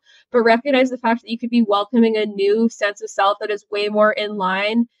self, but recognize the fact that you could be welcoming a new sense of self that is way more in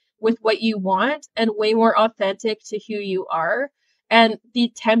line with what you want and way more authentic to who you are. And the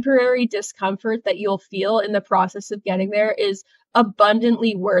temporary discomfort that you'll feel in the process of getting there is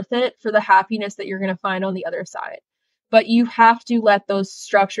abundantly worth it for the happiness that you're going to find on the other side. But you have to let those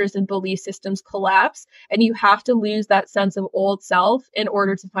structures and belief systems collapse, and you have to lose that sense of old self in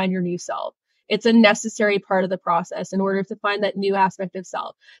order to find your new self. It's a necessary part of the process in order to find that new aspect of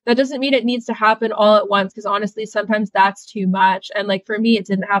self. That doesn't mean it needs to happen all at once, because honestly, sometimes that's too much. And like for me, it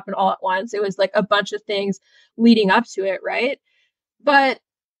didn't happen all at once. It was like a bunch of things leading up to it, right? But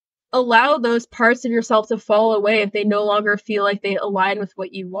allow those parts of yourself to fall away if they no longer feel like they align with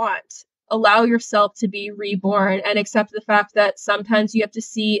what you want. Allow yourself to be reborn and accept the fact that sometimes you have to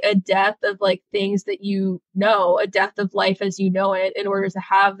see a death of like things that you know, a death of life as you know it, in order to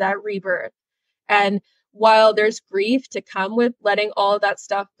have that rebirth. And while there's grief to come with letting all of that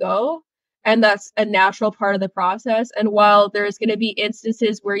stuff go, and that's a natural part of the process, and while there's going to be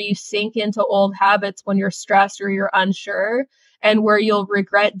instances where you sink into old habits when you're stressed or you're unsure, and where you'll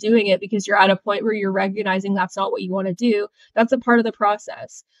regret doing it because you're at a point where you're recognizing that's not what you want to do, that's a part of the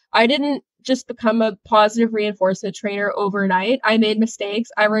process. I didn't just become a positive reinforcement trainer overnight. I made mistakes.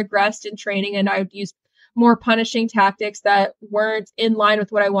 I regressed in training, and I would use more punishing tactics that weren't in line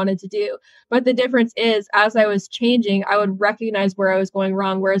with what I wanted to do. But the difference is, as I was changing, I would recognize where I was going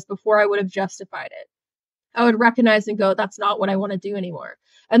wrong, whereas before I would have justified it. I would recognize and go, that's not what I want to do anymore.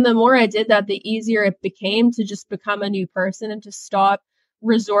 And the more I did that, the easier it became to just become a new person and to stop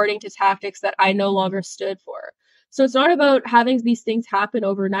resorting to tactics that I no longer stood for. So it's not about having these things happen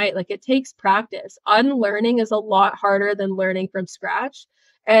overnight. Like, it takes practice. Unlearning is a lot harder than learning from scratch.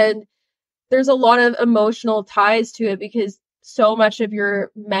 And there's a lot of emotional ties to it, because so much of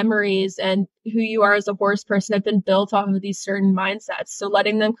your memories and who you are as a horse person have been built off of these certain mindsets. So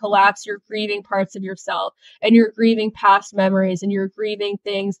letting them collapse, you're grieving parts of yourself, and you're grieving past memories, and you're grieving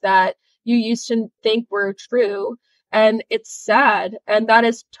things that you used to think were true. And it's sad. And that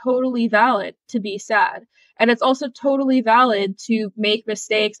is totally valid to be sad. And it's also totally valid to make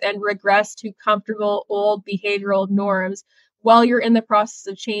mistakes and regress to comfortable old behavioral norms while you're in the process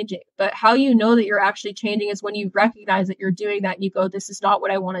of changing. But how you know that you're actually changing is when you recognize that you're doing that and you go, this is not what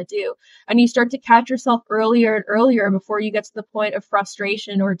I want to do. And you start to catch yourself earlier and earlier before you get to the point of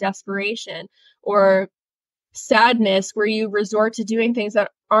frustration or desperation or sadness, where you resort to doing things that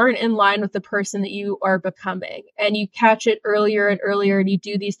aren't in line with the person that you are becoming. And you catch it earlier and earlier, and you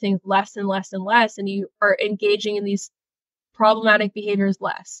do these things less and less and less, and you are engaging in these problematic behaviors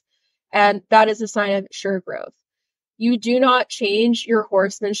less. And that is a sign of sure growth. You do not change your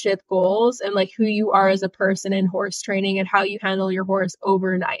horsemanship goals and like who you are as a person in horse training and how you handle your horse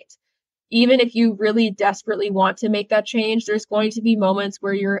overnight. Even if you really desperately want to make that change, there's going to be moments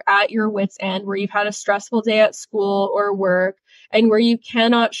where you're at your wit's end, where you've had a stressful day at school or work, and where you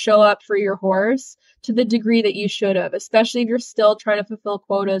cannot show up for your horse to the degree that you should have, especially if you're still trying to fulfill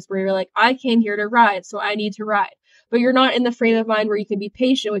quotas where you're like, I came here to ride, so I need to ride. But you're not in the frame of mind where you can be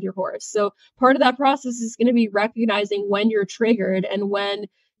patient with your horse. So part of that process is going to be recognizing when you're triggered and when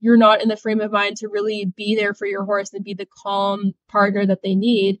you're not in the frame of mind to really be there for your horse and be the calm partner that they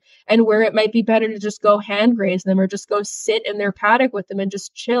need, and where it might be better to just go hand graze them or just go sit in their paddock with them and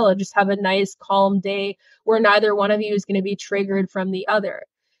just chill and just have a nice calm day where neither one of you is going to be triggered from the other.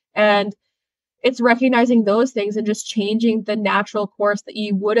 And it's recognizing those things and just changing the natural course that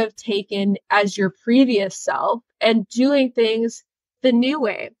you would have taken as your previous self and doing things the new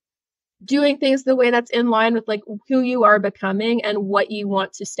way. Doing things the way that's in line with like who you are becoming and what you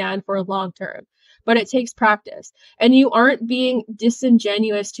want to stand for long term. But it takes practice, and you aren't being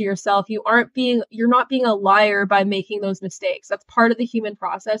disingenuous to yourself. You're not being a liar by making those mistakes. That's part of the human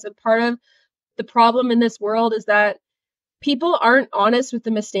process. And part of the problem in this world is that people aren't honest with the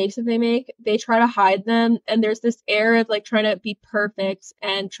mistakes that they make. They try to hide them. And there's this air of like trying to be perfect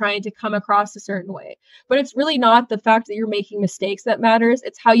and trying to come across a certain way. But it's really not the fact that you're making mistakes that matters.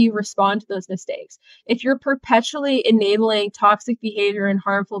 It's how you respond to those mistakes. If you're perpetually enabling toxic behavior and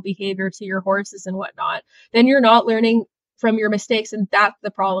harmful behavior to your horses and whatnot, then you're not learning from your mistakes. And that's the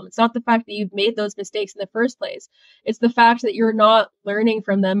problem. It's not the fact that you've made those mistakes in the first place. It's the fact that you're not learning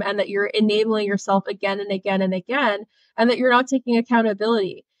from them and that you're enabling yourself again and again and again, and that you're not taking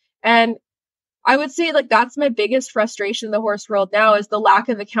accountability. And I would say like that's my biggest frustration in the horse world now is the lack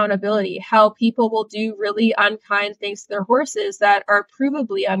of accountability, how people will do really unkind things to their horses that are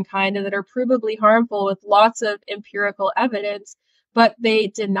provably unkind and that are provably harmful with lots of empirical evidence, but they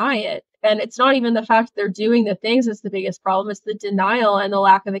deny it. And it's not even the fact they're doing the things that's the biggest problem. It's the denial and the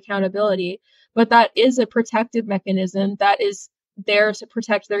lack of accountability. But that is a protective mechanism that is there to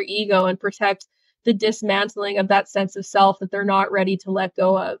protect their ego and protect the dismantling of that sense of self that they're not ready to let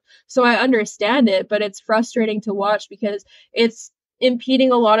go of. So I understand it, but it's frustrating to watch because it's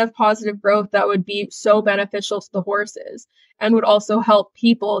impeding a lot of positive growth that would be so beneficial to the horses and would also help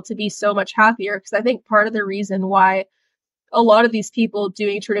people to be so much happier. Because I think part of the reason why a lot of these people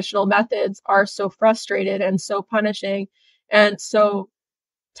doing traditional methods are so frustrated and so punishing and so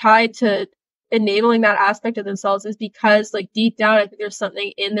tied to enabling that aspect of themselves is because like deep down, I think there's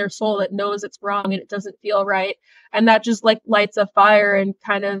something in their soul that knows it's wrong and it doesn't feel right. And that just like lights a fire and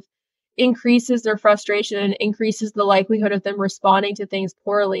kind of increases their frustration and increases the likelihood of them responding to things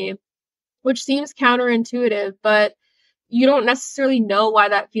poorly, which seems counterintuitive, but you don't necessarily know why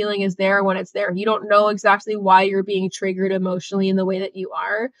that feeling is there when it's there. You don't know exactly why you're being triggered emotionally in the way that you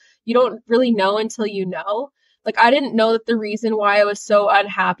are. You don't really know until you know. Like, I didn't know that the reason why I was so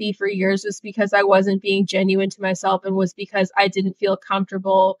unhappy for years was because I wasn't being genuine to myself and was because I didn't feel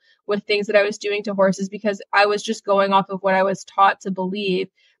comfortable with things that I was doing to horses because I was just going off of what I was taught to believe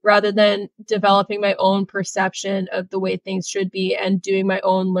rather than developing my own perception of the way things should be and doing my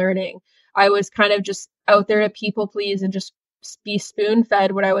own learning. I was kind of just out there to people please and just be spoon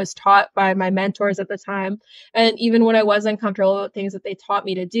fed what I was taught by my mentors at the time. And even when I was uncomfortable with things that they taught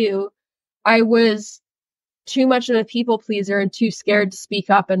me to do, I was too much of a people pleaser and too scared to speak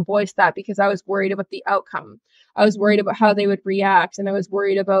up and voice that because I was worried about the outcome. I was worried about how they would react, and I was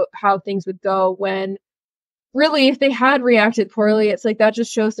worried about how things would go when really, if they had reacted poorly, it's like that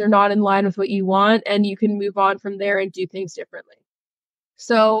just shows they're not in line with what you want, and you can move on from there and do things differently.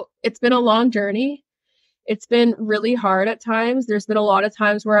 So it's been a long journey. It's been really hard at times. There's been a lot of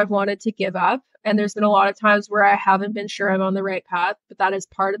times where I've wanted to give up, and there's been a lot of times where I haven't been sure I'm on the right path, but that is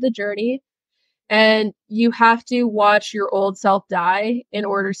part of the journey. And you have to watch your old self die in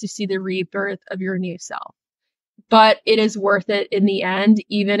order to see the rebirth of your new self. But it is worth it in the end,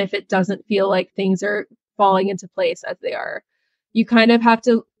 even if it doesn't feel like things are falling into place as they are. You kind of have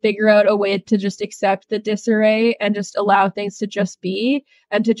to figure out a way to just accept the disarray and just allow things to just be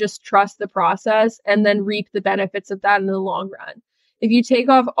and to just trust the process and then reap the benefits of that in the long run. If you take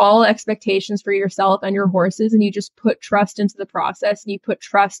off all expectations for yourself and your horses and you just put trust into the process and you put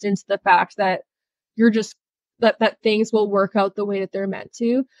trust into the fact that you're just that things will work out the way that they're meant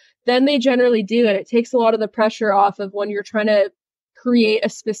to, then they generally do. And it takes a lot of the pressure off of when you're trying to create a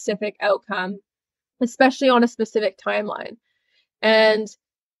specific outcome, especially on a specific timeline. And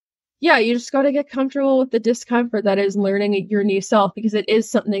yeah, you just got to get comfortable with the discomfort that is learning your new self, because it is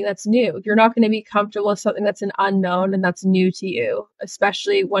something that's new. You're not going to be comfortable with something that's an unknown and that's new to you,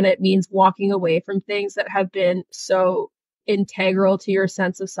 especially when it means walking away from things that have been so integral to your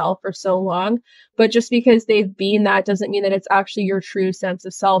sense of self for so long. But just because they've been that doesn't mean that it's actually your true sense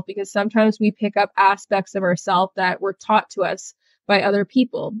of self, because sometimes we pick up aspects of ourselves that were taught to us by other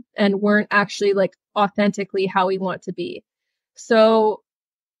people and weren't actually like authentically how we want to be. So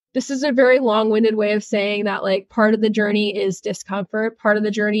this is a very long-winded way of saying that, like, part of the journey is discomfort. Part of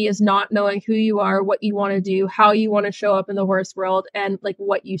the journey is not knowing who you are, what you want to do, how you want to show up in the horse world, and like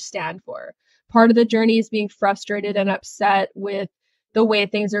what you stand for. Part of the journey is being frustrated and upset with the way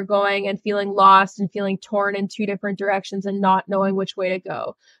things are going and feeling lost and feeling torn in two different directions and not knowing which way to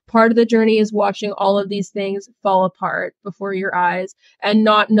go. Part of the journey is watching all of these things fall apart before your eyes and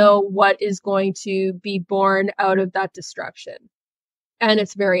not know what is going to be born out of that destruction. And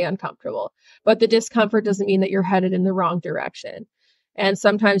it's very uncomfortable. But the discomfort doesn't mean that you're headed in the wrong direction. And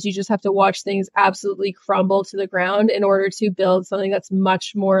sometimes you just have to watch things absolutely crumble to the ground in order to build something that's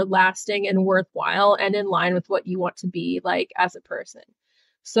much more lasting and worthwhile and in line with what you want to be like as a person.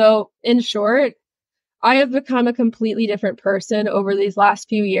 So in short, I have become a completely different person over these last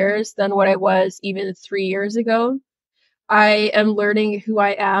few years than what I was even 3 years ago. I am learning who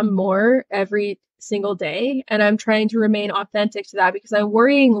I am more every single day, and I'm trying to remain authentic to that because I'm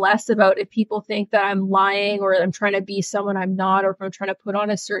worrying less about if people think that I'm lying or I'm trying to be someone I'm not, or if I'm trying to put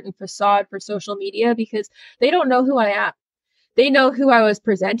on a certain facade for social media, because they don't know who I am. They know who I was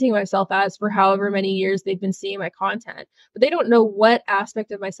presenting myself as for however many years they've been seeing my content, but they don't know what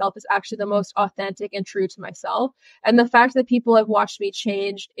aspect of myself is actually the most authentic and true to myself. And the fact that people have watched me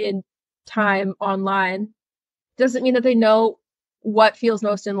change in time online doesn't mean that they know what feels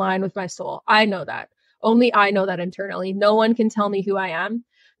most in line with my soul. I know that. Only I know that internally. No one can tell me who I am.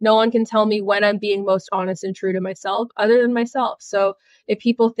 No one can tell me when I'm being most honest and true to myself other than myself. So if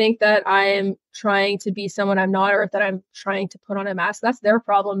people think that I am trying to be someone I'm not, or that I'm trying to put on a mask, that's their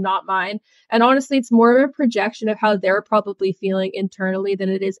problem, not mine. And honestly, it's more of a projection of how they're probably feeling internally than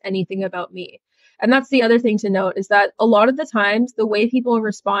it is anything about me. And that's the other thing to note, is that a lot of the times the way people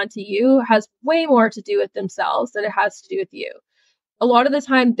respond to you has way more to do with themselves than it has to do with you. A lot of the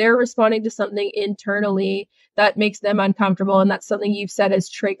time they're responding to something internally that makes them uncomfortable, and that's something you've said is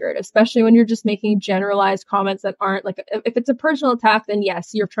triggered, especially when you're just making generalized comments that aren't like, if it's a personal attack, then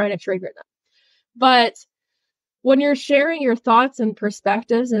yes, you're trying to trigger them. But when you're sharing your thoughts and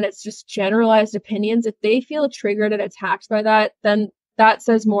perspectives and it's just generalized opinions, if they feel triggered and attacked by that, then that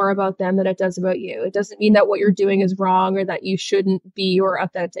says more about them than it does about you. It doesn't mean that what you're doing is wrong or that you shouldn't be your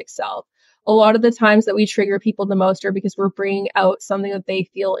authentic self. A lot of the times that we trigger people the most are because we're bringing out something that they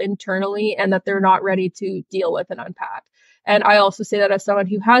feel internally and that they're not ready to deal with and unpack. And I also say that as someone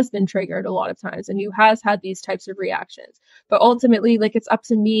who has been triggered a lot of times and who has had these types of reactions. But ultimately, like, it's up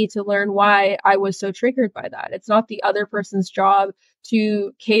to me to learn why I was so triggered by that. It's not the other person's job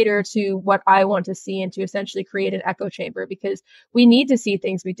to cater to what I want to see and to essentially create an echo chamber, because we need to see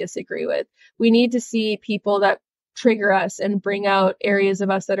things we disagree with. We need to see people that trigger us and bring out areas of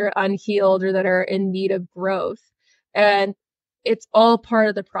us that are unhealed or that are in need of growth. And it's all part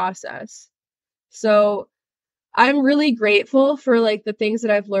of the process. So I'm really grateful for like the things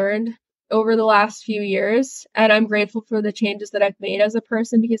that I've learned over the last few years. And I'm grateful for the changes that I've made as a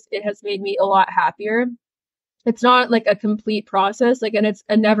person, because it has made me a lot happier. It's not like a complete process, like, and it's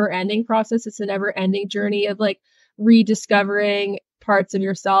a never ending process. It's a never ending journey of like rediscovering parts of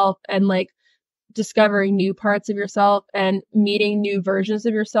yourself and like discovering new parts of yourself and meeting new versions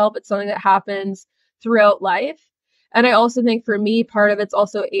of yourself. It's something that happens throughout life. And I also think for me, part of it's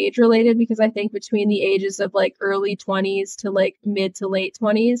also age related, because I think between the ages of like early 20s to like mid to late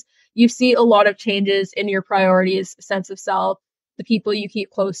 20s, you see a lot of changes in your priorities, sense of self, the people you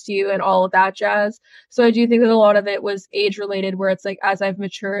keep close to you, and all of that jazz. So I do think that a lot of it was age related, where it's like, as I've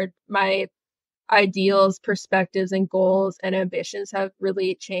matured, my ideals, perspectives, and goals and ambitions have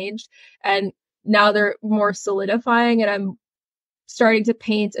really changed. And now they're more solidifying, and I'm starting to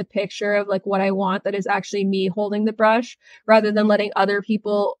paint a picture of like what I want that is actually me holding the brush, rather than letting other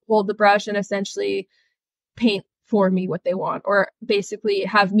people hold the brush and essentially paint for me what they want, or basically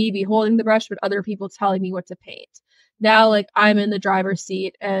have me be holding the brush, but other people telling me what to paint. Now, like, I'm in the driver's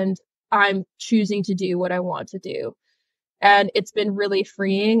seat and I'm choosing to do what I want to do. And it's been really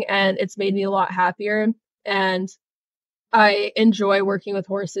freeing, and it's made me a lot happier. And I enjoy working with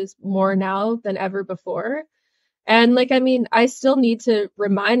horses more now than ever before. And like, I mean, I still need to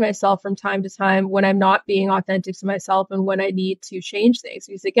remind myself from time to time when I'm not being authentic to myself and when I need to change things.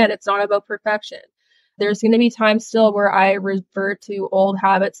 Because again, it's not about perfection. There's going to be times still where I revert to old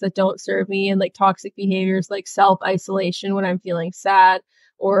habits that don't serve me, and like toxic behaviors like self-isolation when I'm feeling sad,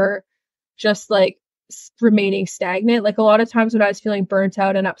 or just like remaining stagnant. Like, a lot of times when I was feeling burnt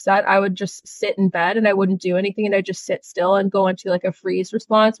out and upset, I would just sit in bed and I wouldn't do anything, and I'd just sit still and go into like a freeze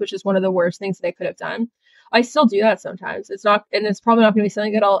response, which is one of the worst things that I could have done. I still do that sometimes. It's not, and it's probably not going to be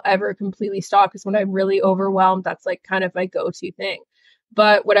something that I'll ever completely stop, because when I'm really overwhelmed, that's like kind of my go-to thing.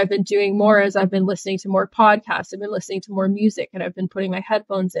 But what I've been doing more is I've been listening to more podcasts, I've been listening to more music, and I've been putting my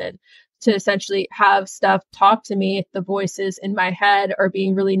headphones in to essentially have stuff talk to me if the voices in my head are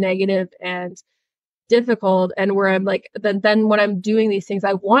being really negative and difficult, and where I'm like, then when I'm doing these things,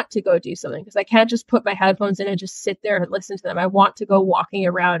 I want to go do something, because I can't just put my headphones in and just sit there and listen to them. I want to go walking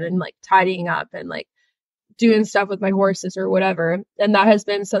around and like tidying up and like doing stuff with my horses or whatever. And that has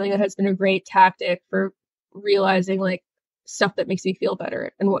been something that has been a great tactic for realizing like stuff that makes me feel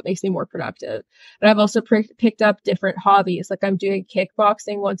better and what makes me more productive. And I've also picked up different hobbies. Like I'm doing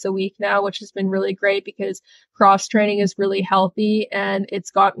kickboxing once a week now, which has been really great because cross training is really healthy and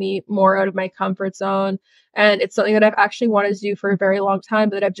it's got me more out of my comfort zone. And it's something that I've actually wanted to do for a very long time,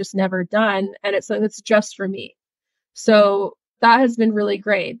 but that I've just never done. And it's something that's just for me. So that has been really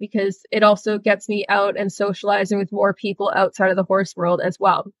great because it also gets me out and socializing with more people outside of the horse world as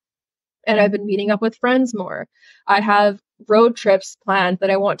well. And I've been meeting up with friends more. I have road trips planned that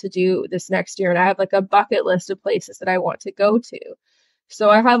I want to do this next year. And I have like a bucket list of places that I want to go to.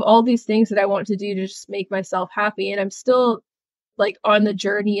 So I have all these things that I want to do to just make myself happy. And I'm still like on the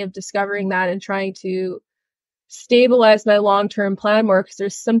journey of discovering that and trying to stabilize my long-term plan more, because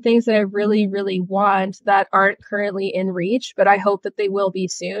there's some things that I really, really want that aren't currently in reach, but I hope that they will be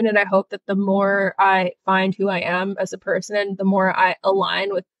soon. And I hope that the more I find who I am as a person and the more I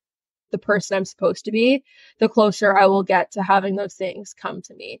align with the person I'm supposed to be, the closer I will get to having those things come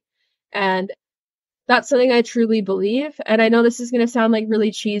to me. And that's something I truly believe. And I know this is going to sound like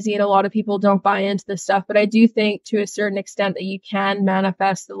really cheesy and a lot of people don't buy into this stuff, but I do think to a certain extent that you can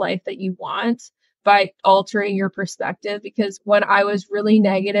manifest the life that you want by altering your perspective. Because when I was really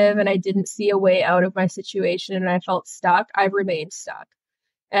negative and I didn't see a way out of my situation and I felt stuck, I remained stuck.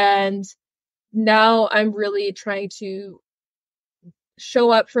 And now I'm really trying to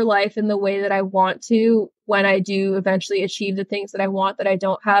show up for life in the way that I want to when I do eventually achieve the things that I want that I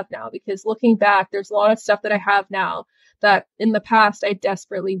don't have now. Because looking back, there's a lot of stuff that I have now that in the past I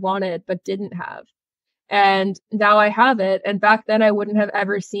desperately wanted but didn't have. And now I have it. And back then I wouldn't have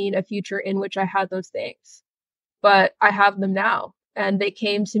ever seen a future in which I had those things. But I have them now. And they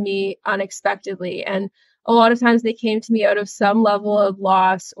came to me unexpectedly. And a lot of times they came to me out of some level of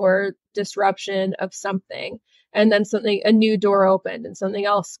loss or disruption of something. And then a new door opened and something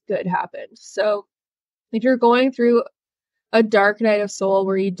else good happened. So if you're going through a dark night of soul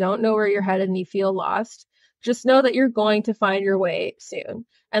where you don't know where you're headed and you feel lost, just know that you're going to find your way soon.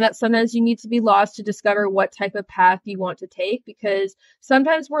 And that sometimes you need to be lost to discover what type of path you want to take, because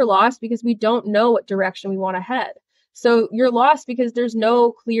sometimes we're lost because we don't know what direction we want to head. So you're lost because there's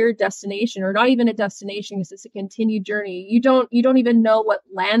no clear destination, or not even a destination, because it's a continued journey. You don't even know what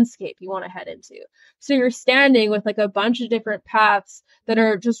landscape you want to head into. So you're standing with like a bunch of different paths that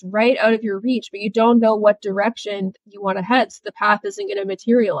are just right out of your reach, but you don't know what direction you want to head. So the path isn't going to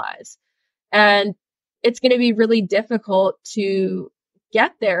materialize. And it's going to be really difficult to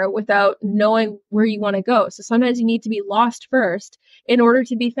get there without knowing where you want to go. So sometimes you need to be lost first in order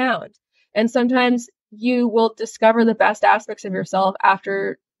to be found. And sometimes you will discover the best aspects of yourself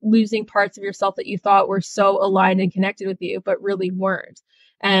after losing parts of yourself that you thought were so aligned and connected with you, but really weren't.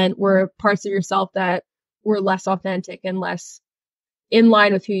 And were parts of yourself that were less authentic and less in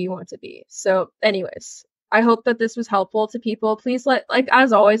line with who you want to be. So anyways, I hope that this was helpful to people. Please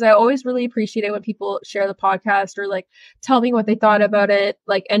as always, I always really appreciate it when people share the podcast or like tell me what they thought about it,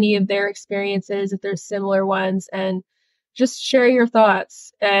 like any of their experiences, if there's similar ones, and just share your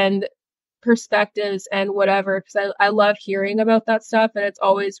thoughts and perspectives and whatever, because I love hearing about that stuff, and it's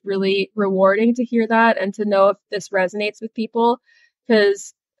always really rewarding to hear that and to know if this resonates with people.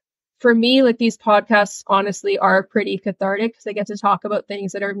 Because for me, like, these podcasts honestly are pretty cathartic because I get to talk about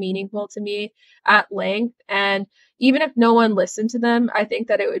things that are meaningful to me at length. And even if no one listened to them, I think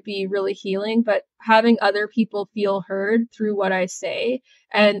that it would be really healing. But having other people feel heard through what I say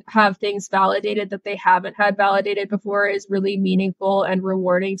and have things validated that they haven't had validated before is really meaningful and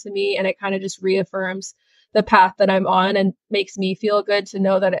rewarding to me. And it kind of just reaffirms the path that I'm on and makes me feel good to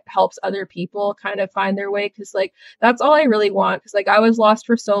know that it helps other people kind of find their way. Cause like, that's all I really want. Cause like, I was lost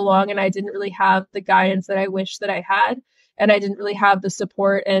for so long and I didn't really have the guidance that I wish that I had. And I didn't really have the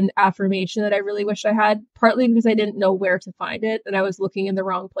support and affirmation that I really wish I had, partly because I didn't know where to find it and I was looking in the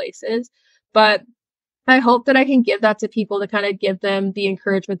wrong places. But I hope that I can give that to people to kind of give them the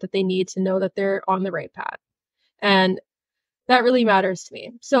encouragement that they need to know that they're on the right path. And that really matters to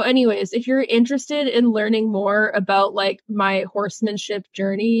me. So anyways, if you're interested in learning more about like my horsemanship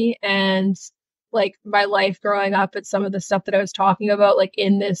journey and like my life growing up and some of the stuff that I was talking about, like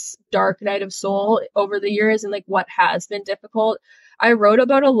in this dark night of soul over the years and like what has been difficult, I wrote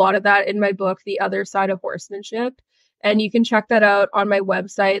about a lot of that in my book, The Other Side of Horsemanship. And you can check that out on my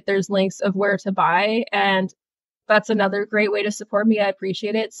website. There's links of where to buy. And that's another great way to support me. I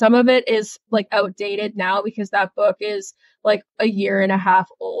appreciate it. Some of it is like outdated now because that book is like a year and a half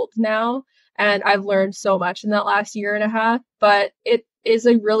old now. And I've learned so much in that last year and a half, but it is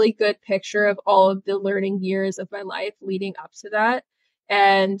a really good picture of all of the learning years of my life leading up to that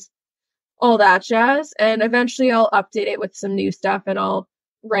and all that jazz. And eventually I'll update it with some new stuff and I'll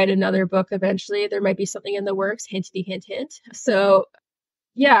write another book eventually. There might be something in the works, hinty hint hint. So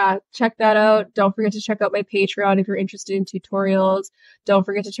yeah, check that out. Don't forget to check out my Patreon if you're interested in tutorials. Don't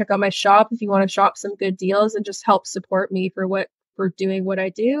forget to check out my shop if you want to shop some good deals and just help support me for doing what I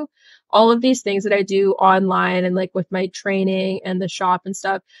do. All of these things that I do online and like with my training and the shop and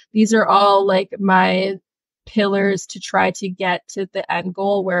stuff, these are all like my pillars to try to get to the end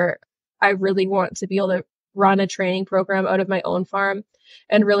goal where I really want to be able to run a training program out of my own farm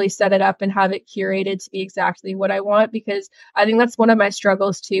and really set it up and have it curated to be exactly what I want, because I think that's one of my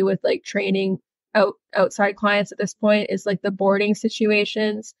struggles too with like training outside clients at this point is like the boarding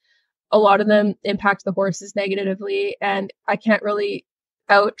situations. A lot of them impact the horses negatively and I can't really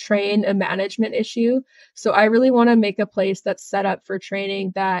out train a management issue. So I really want to make a place that's set up for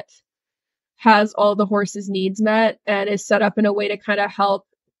training that has all the horses' needs met and is set up in a way to kind of help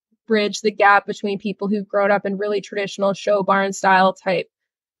bridge the gap between people who've grown up in really traditional show barn style type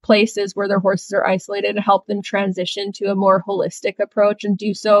places where their horses are isolated and help them transition to a more holistic approach and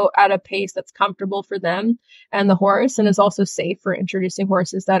do so at a pace that's comfortable for them and the horse and is also safe for introducing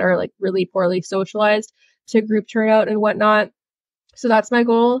horses that are like really poorly socialized to group turnout and whatnot. So that's my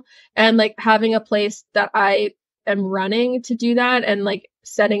goal. And like having a place that I am running to do that and like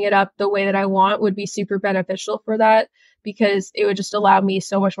setting it up the way that I want would be super beneficial for that, because it would just allow me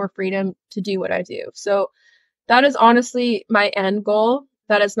so much more freedom to do what I do. So that is honestly my end goal.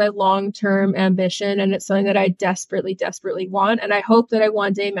 That is my long-term ambition. And it's something that I desperately, desperately want. And I hope that I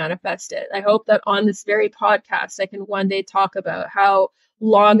one day manifest it. I hope that on this very podcast, I can one day talk about how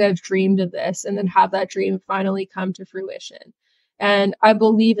long I've dreamed of this and then have that dream finally come to fruition. And I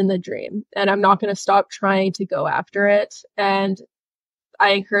believe in the dream and I'm not going to stop trying to go after it. And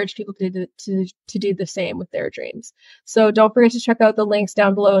I encourage people to do the same with their dreams. So don't forget to check out the links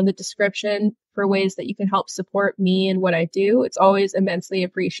down below in the description for ways that you can help support me and what I do. It's always immensely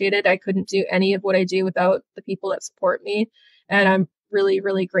appreciated. I couldn't do any of what I do without the people that support me. And I'm really,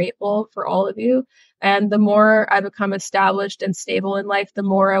 really grateful for all of you. And the more I become established and stable in life, the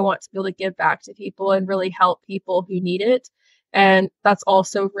more I want to be able to give back to people and really help people who need it. And that's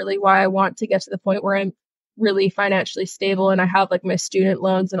also really why I want to get to the point where I'm really financially stable and I have like my student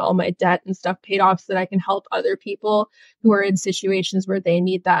loans and all my debt and stuff paid off so that I can help other people who are in situations where they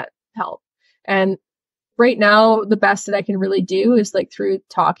need that help. And right now, the best that I can really do is like through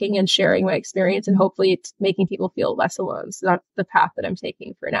talking and sharing my experience and hopefully it's making people feel less alone. So that's the path that I'm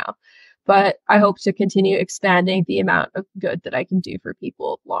taking for now. But I hope to continue expanding the amount of good that I can do for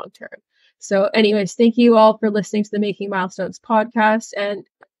people long term. So anyways, thank you all for listening to the Making Milestones podcast. And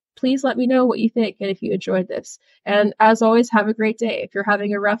please let me know what you think and if you enjoyed this. And as always, have a great day. If you're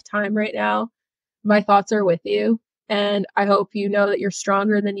having a rough time right now, my thoughts are with you. And I hope you know that you're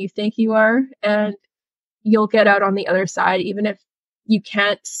stronger than you think you are. And you'll get out on the other side, even if you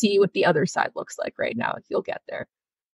can't see what the other side looks like right now. You'll get there.